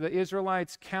the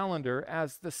Israelites' calendar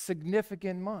as the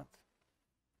significant month.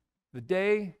 The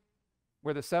day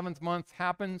where the 7th month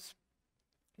happens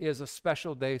is a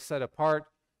special day set apart.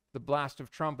 The blast of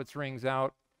trumpets rings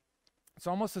out. It's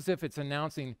almost as if it's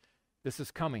announcing this is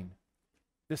coming.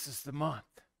 This is the month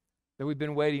that we've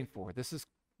been waiting for. This is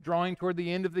drawing toward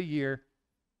the end of the year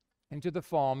into the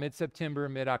fall, mid-September,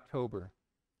 mid-October.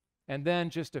 And then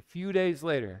just a few days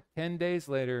later, 10 days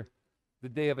later, the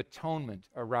Day of Atonement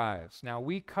arrives. Now,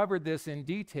 we covered this in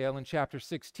detail in chapter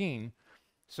 16,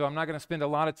 so I'm not going to spend a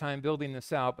lot of time building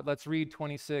this out, but let's read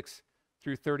 26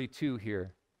 through 32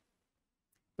 here.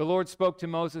 The Lord spoke to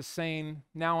Moses, saying,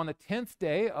 now on the 10th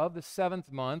day of the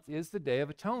 7th month is the Day of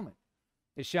Atonement.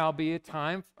 It shall be a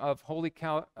time of holy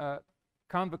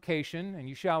convocation, and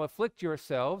you shall afflict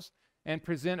yourselves and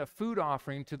present a food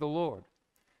offering to the Lord.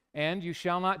 And you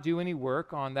shall not do any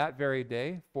work on that very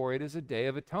day, for it is a day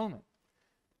of atonement,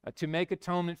 to make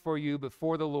atonement for you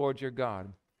before the Lord your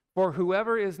God. For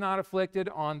whoever is not afflicted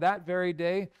on that very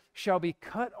day shall be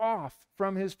cut off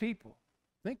from his people.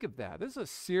 Think of that. This is a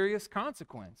serious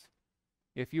consequence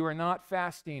if you are not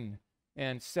fasting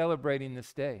and celebrating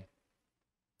this day.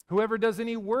 Whoever does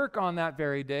any work on that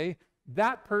very day,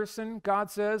 that person, God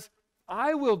says,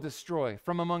 I will destroy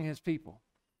from among his people.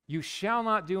 You shall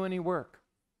not do any work.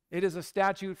 It is a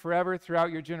statute forever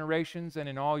throughout your generations and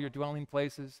in all your dwelling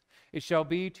places. It shall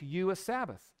be to you a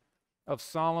Sabbath of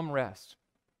solemn rest.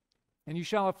 And you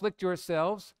shall afflict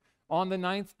yourselves on the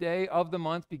 9th day of the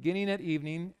month, beginning at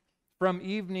evening. From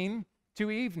evening to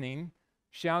evening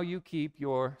shall you keep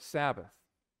your Sabbath.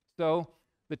 So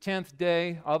the 10th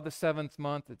day of the 7th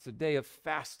month, it's a day of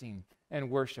fasting and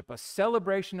worship, a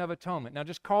celebration of atonement. Now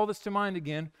just call this to mind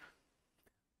again.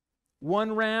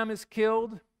 One ram is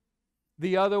killed.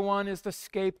 The other one is the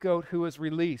scapegoat who is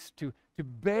released to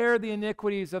bear the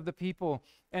iniquities of the people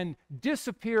and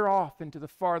disappear off into the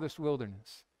farthest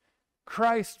wilderness.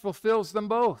 Christ fulfills them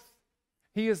both.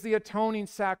 He is the atoning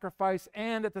sacrifice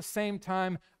and at the same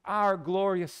time our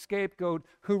glorious scapegoat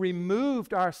who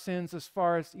removed our sins as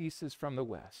far as east is from the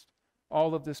west.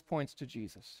 All of this points to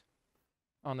Jesus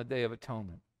on the Day of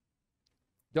Atonement.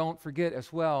 Don't forget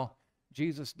as well,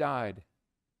 Jesus died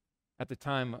at the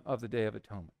time of the Day of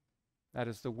Atonement. That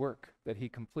is the work that he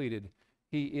completed.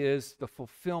 He is the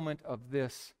fulfillment of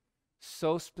this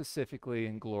so specifically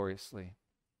and gloriously.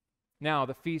 Now,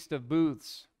 the Feast of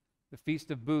Booths. The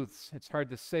Feast of Booths. It's hard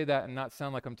to say that and not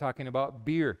sound like I'm talking about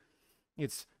beer.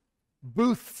 It's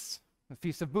booths, the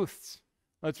Feast of Booths.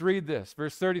 Let's read this.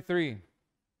 Verse 33.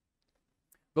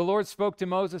 The Lord spoke to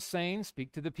Moses, saying,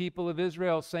 speak to the people of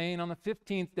Israel, saying, on the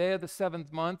 15th day of the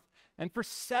 7th month, and for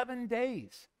 7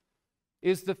 days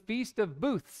is the Feast of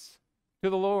Booths to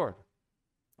the Lord.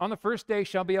 On the first day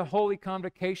shall be a holy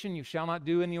convocation. You shall not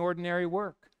do any ordinary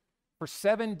work. For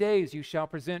 7 days you shall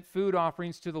present food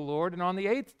offerings to the Lord, and on the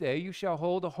 8th day you shall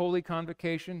hold a holy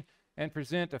convocation and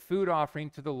present a food offering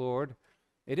to the Lord.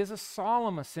 It is a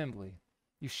solemn assembly.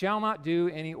 You shall not do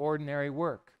any ordinary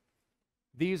work.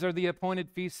 These are the appointed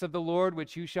feasts of the Lord,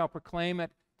 which you shall proclaim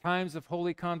at times of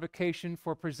holy convocation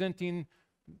for presenting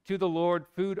to the Lord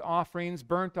food offerings,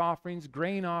 burnt offerings,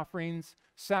 grain offerings,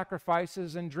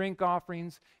 sacrifices, and drink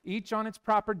offerings, each on its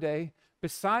proper day,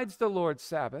 besides the Lord's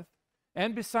Sabbath,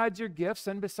 and besides your gifts,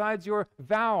 and besides your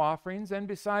vow offerings, and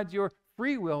besides your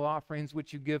free will offerings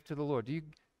which you give to the Lord. Do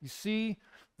you see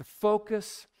the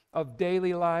focus of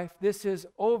daily life? This is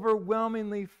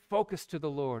overwhelmingly focused to the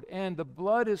Lord, and the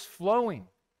blood is flowing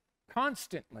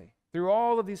constantly through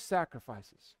all of these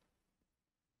sacrifices.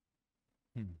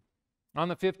 On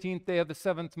the 15th day of the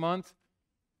 7th month,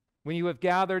 when you have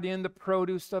gathered in the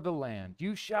produce of the land,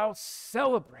 you shall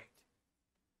celebrate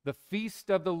the feast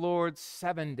of the Lord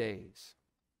 7 days.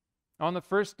 On the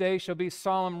first day shall be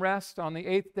solemn rest. On the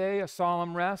 8th day, a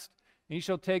solemn rest. And you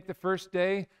shall take the first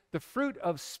day the fruit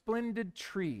of splendid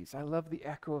trees. I love the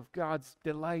echo of God's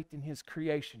delight in his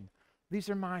creation. These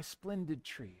are my splendid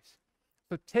trees.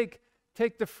 So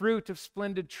take the fruit of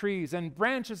splendid trees and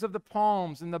branches of the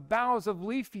palms and the boughs of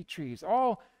leafy trees,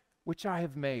 all which I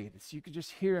have made. So you could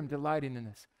just hear him delighting in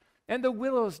this. And the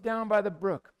willows down by the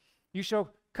brook. You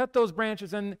shall cut those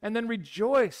branches and then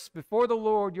rejoice before the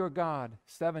Lord your God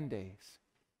 7 days.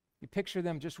 You picture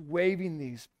them just waving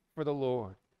these for the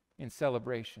Lord in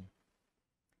celebration.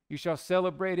 You shall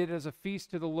celebrate it as a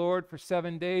feast to the Lord for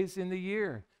 7 days in the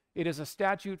year. It is a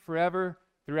statute forever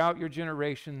throughout your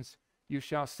generations. You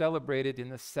shall celebrate it in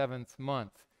the 7th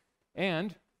month.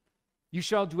 And you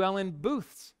shall dwell in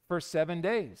booths for 7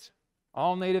 days.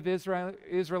 All native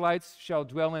Israelites shall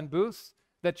dwell in booths,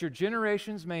 that your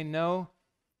generations may know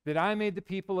that I made the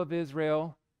people of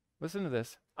Israel, listen to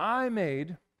this, I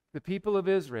made the people of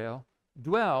Israel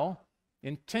dwell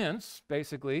in tents,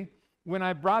 basically, when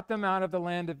I brought them out of the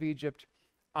land of Egypt.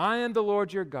 I am the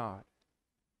Lord your God.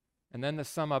 And then the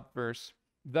sum up verse,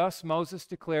 thus Moses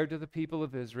declared to the people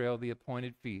of Israel the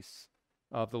appointed feasts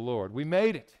of the Lord. We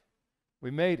made it.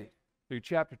 We made it through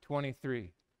chapter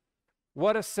 23.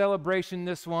 What a celebration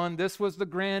this one. This was the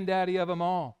granddaddy of them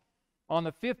all. On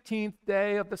the 15th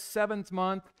day of the 7th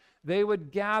month, they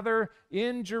would gather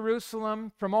in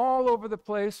Jerusalem from all over the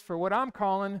place for what I'm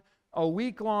calling a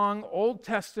week-long Old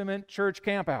Testament church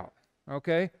campout,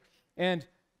 okay? And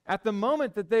at the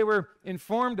moment that they were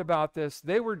informed about this,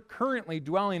 they were currently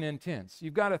dwelling in tents.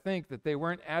 You've got to think that they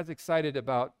weren't as excited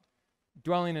about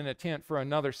dwelling in a tent for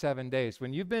another 7 days.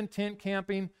 When you've been tent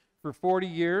camping for 40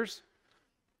 years,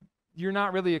 you're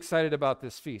not really excited about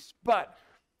this feast. But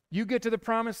you get to the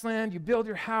promised land, you build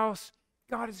your house,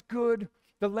 God is good,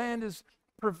 the land is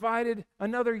provided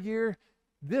another year.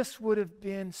 This would have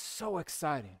been so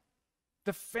exciting.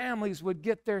 The families would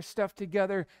get their stuff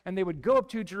together and they would go up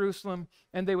to Jerusalem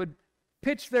and they would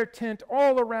pitch their tent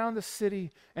all around the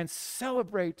city and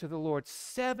celebrate to the Lord.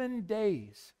 7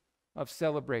 days of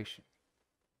celebration.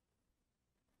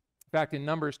 In fact, in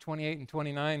Numbers 28 and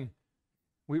 29,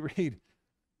 we read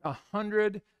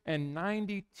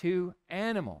 192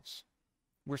 animals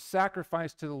were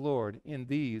sacrificed to the Lord in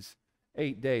these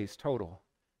 8 days total.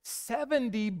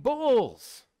 70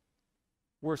 bulls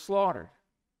were slaughtered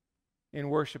in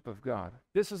worship of God.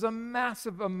 This is a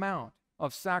massive amount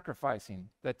of sacrificing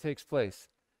that takes place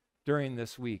during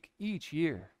this week each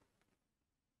year.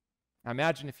 I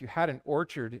imagine if you had an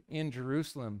orchard in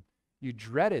Jerusalem, you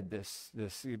dreaded this.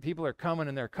 People are coming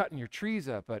and they're cutting your trees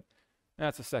up, but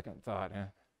that's a second thought.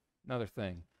 Another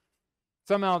thing.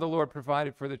 Somehow the Lord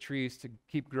provided for the trees to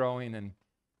keep growing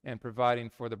and providing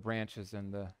for the branches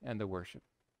and the worship.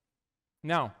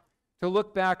 Now, to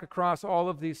look back across all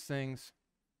of these things,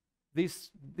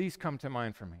 these come to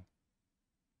mind for me.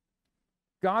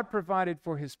 God provided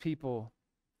for his people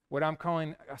what I'm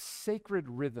calling a sacred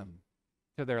rhythm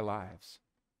to their lives.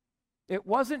 It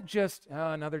wasn't just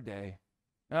another day,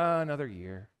 another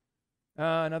year,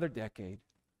 another decade.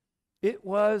 It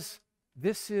was,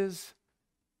 this is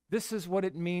what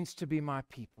it means to be my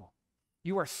people.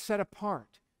 You are set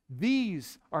apart.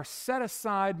 These are set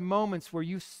aside moments where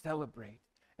you celebrate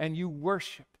and you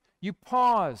worship. You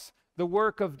pause the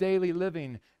work of daily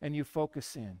living and you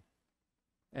focus in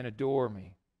and adore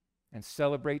me and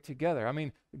celebrate together. I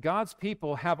mean, God's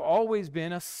people have always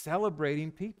been a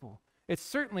celebrating people. It's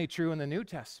certainly true in the New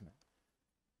Testament,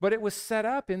 but it was set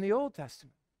up in the Old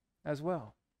Testament as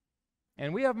well.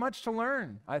 And we have much to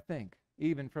learn, I think,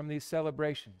 even from these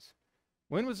celebrations.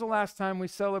 When was the last time we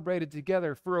celebrated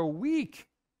together for a week?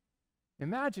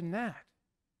 Imagine that.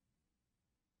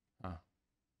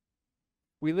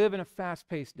 We live in a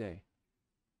fast-paced day.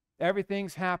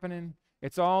 Everything's happening.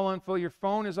 It's all on full. Your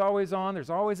phone is always on.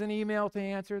 There's always an email to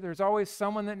answer. There's always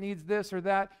someone that needs this or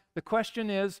that. The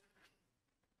question is,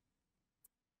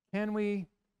 can we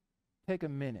take a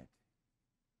minute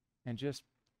and just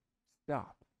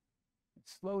stop and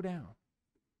slow down?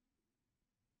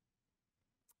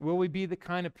 Will we be the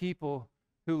kind of people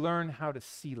who learn how to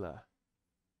Selah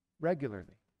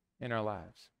regularly in our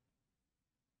lives?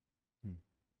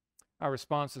 Our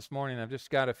response this morning, I've just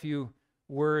got a few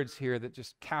words here that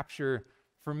just capture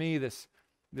for me this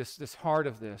heart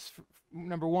of this.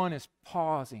 Number one is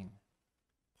pausing.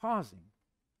 Pausing.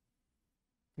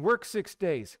 Work 6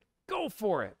 days. Go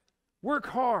for it. Work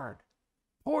hard.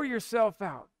 Pour yourself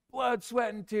out. Blood,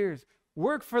 sweat, and tears.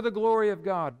 Work for the glory of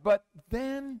God. But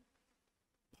then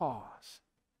pause.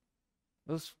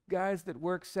 Those guys that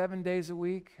work 7 days a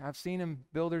week, I've seen them,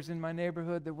 builders in my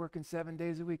neighborhood that working 7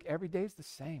 days a week. Every day's the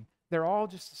same. They're all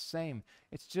just the same.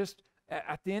 It's just,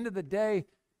 at the end of the day,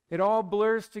 it all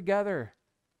blurs together.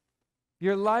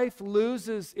 Your life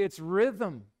loses its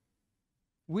rhythm.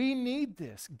 We need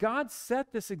this. God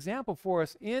set this example for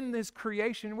us in this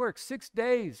creation work. 6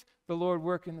 days the Lord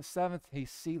worked, in the seventh He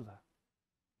Selah.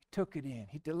 He took it in.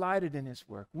 He delighted in His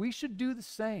work. We should do the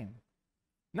same.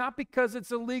 Not because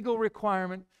it's a legal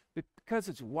requirement, but because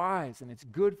it's wise and it's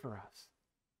good for us.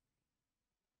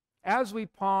 As we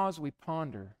pause, we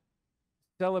ponder,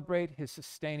 celebrate His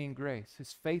sustaining grace,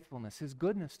 His faithfulness, His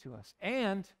goodness to us,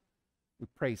 and we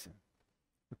praise Him.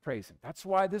 We praise Him. That's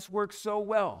why this works so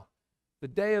well. The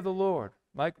day of the Lord,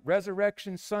 like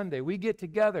Resurrection Sunday, we get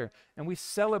together and we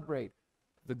celebrate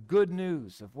the good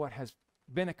news of what has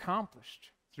been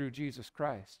accomplished through Jesus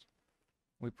Christ.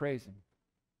 We praise Him.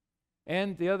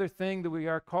 And the other thing that we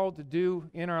are called to do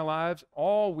in our lives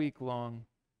all week long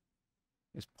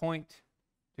is point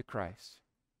to Christ.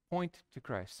 Point to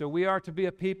Christ. So we are to be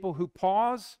a people who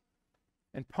pause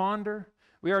and ponder.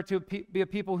 We are to be a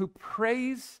people who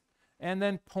praise and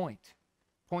then point.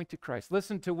 Point to Christ.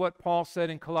 Listen to what Paul said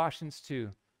in Colossians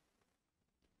 2.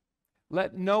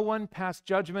 Let no one pass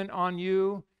judgment on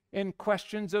you in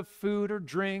questions of food or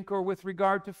drink, or with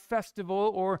regard to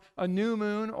festival or a new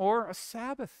moon or a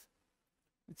Sabbath.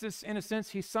 It's just, in a sense,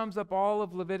 he sums up all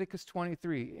of Leviticus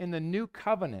 23. In the new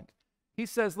covenant, he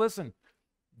says, listen,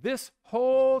 this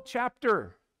whole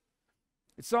chapter,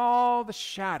 it's all the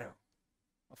shadow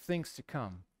of things to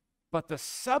come, but the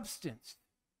substance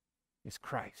is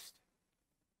Christ.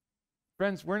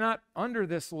 Friends, we're not under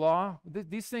this law.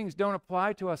 These things don't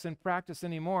apply to us in practice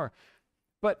anymore,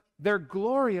 but they're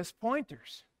glorious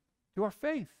pointers to our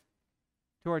faith,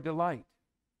 to our delight.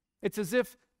 It's as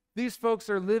if these folks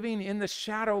are living in the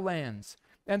shadowlands,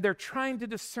 and they're trying to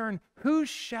discern whose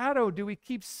shadow do we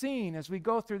keep seeing as we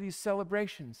go through these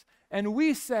celebrations. And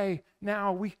we say,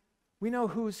 now we know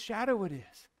whose shadow it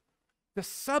is. The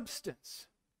substance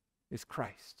is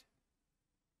Christ.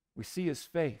 We see His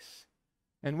face.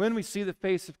 And when we see the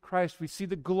face of Christ, we see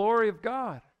the glory of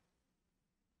God.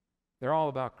 They're all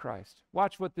about Christ.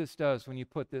 Watch what this does when you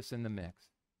put this in the mix.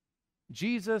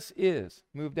 Jesus is,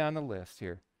 move down the list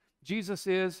here, Jesus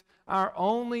is our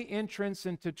only entrance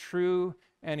into true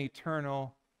and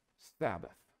eternal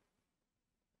Sabbath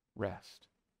rest.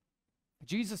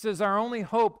 Jesus is our only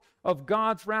hope of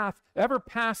God's wrath ever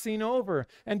passing over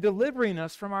and delivering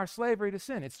us from our slavery to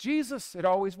sin. It's Jesus. It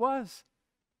always was.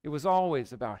 It was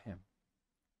always about Him.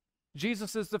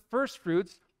 Jesus is the first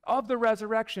fruits of the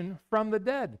resurrection from the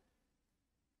dead.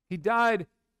 He died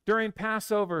during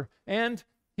Passover, and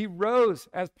He rose,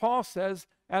 as Paul says,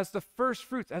 as the first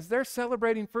fruits. As they're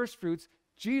celebrating first fruits,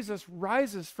 Jesus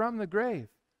rises from the grave.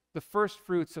 The first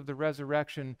fruits of the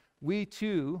resurrection, we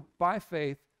too, by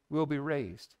faith, will be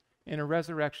raised in a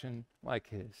resurrection like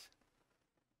His.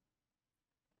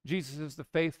 Jesus is the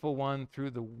faithful one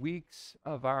through the weeks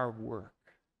of our work.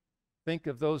 Think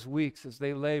of those weeks as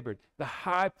they labored. The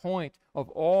high point of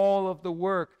all of the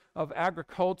work of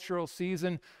agricultural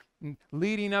season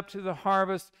leading up to the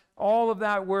harvest, all of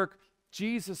that work,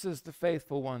 Jesus is the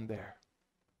faithful one there.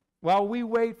 While we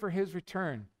wait for His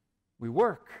return, we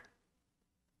work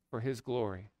for His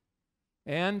glory.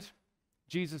 And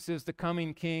Jesus is the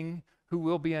coming King who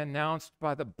will be announced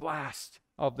by the blast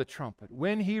of the trumpet.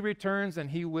 When He returns, and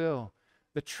He will,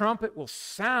 the trumpet will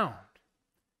sound,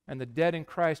 and the dead in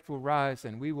Christ will rise,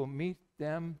 and we will meet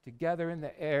them together in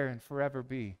the air and forever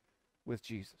be with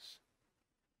Jesus.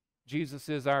 Jesus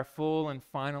is our full and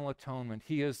final atonement.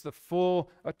 He is the full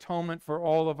atonement for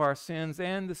all of our sins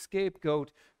and the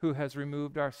scapegoat who has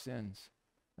removed our sins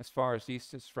as far as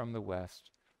east is from the west.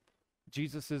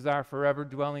 Jesus is our forever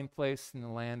dwelling place in the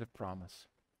land of promise.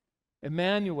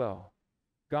 Emmanuel,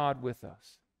 God with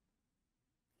us.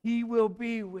 He will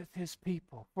be with His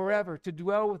people forever, to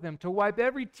dwell with them, to wipe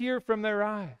every tear from their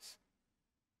eyes.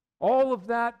 All of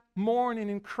that mourning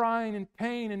and crying and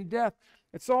pain and death,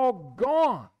 it's all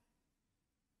gone.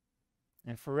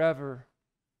 And forever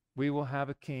we will have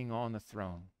a king on the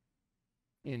throne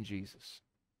in Jesus.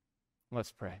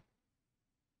 Let's pray.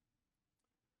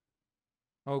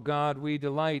 Oh God, we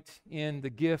delight in the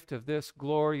gift of this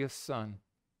glorious Son.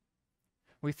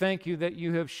 We thank you that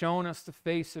you have shown us the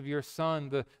face of your Son,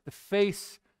 the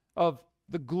face of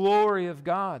the glory of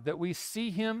God, that we see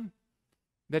him,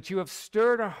 that you have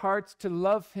stirred our hearts to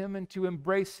love him and to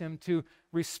embrace him, to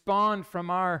respond from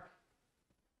our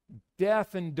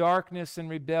death and darkness and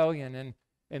rebellion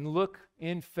and look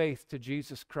in faith to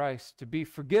Jesus Christ, to be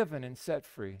forgiven and set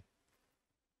free.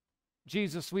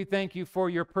 Jesus, we thank you for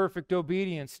your perfect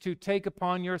obedience to take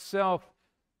upon yourself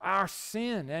our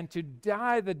sin and to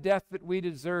die the death that we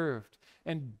deserved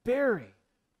and bury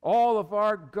all of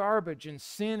our garbage and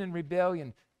sin and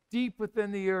rebellion deep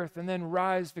within the earth and then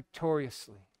rise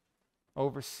victoriously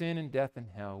over sin and death and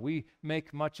hell. We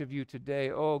make much of you today.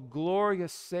 Oh,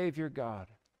 glorious Savior God,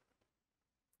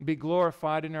 be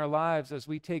glorified in our lives as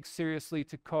we take seriously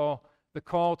the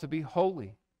call to be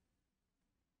holy.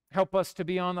 Help us to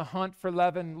be on the hunt for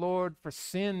leaven, Lord, for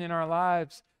sin in our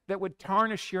lives that would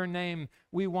tarnish your name.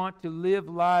 We want to live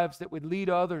lives that would lead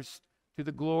others to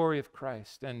the glory of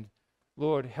Christ. And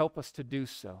Lord, help us to do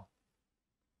so.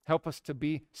 Help us to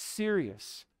be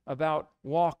serious about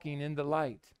walking in the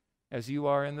light as you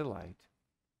are in the light.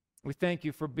 We thank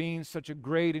you for being such a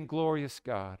great and glorious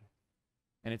God.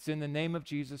 And it's in the name of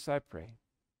Jesus I pray.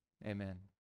 Amen.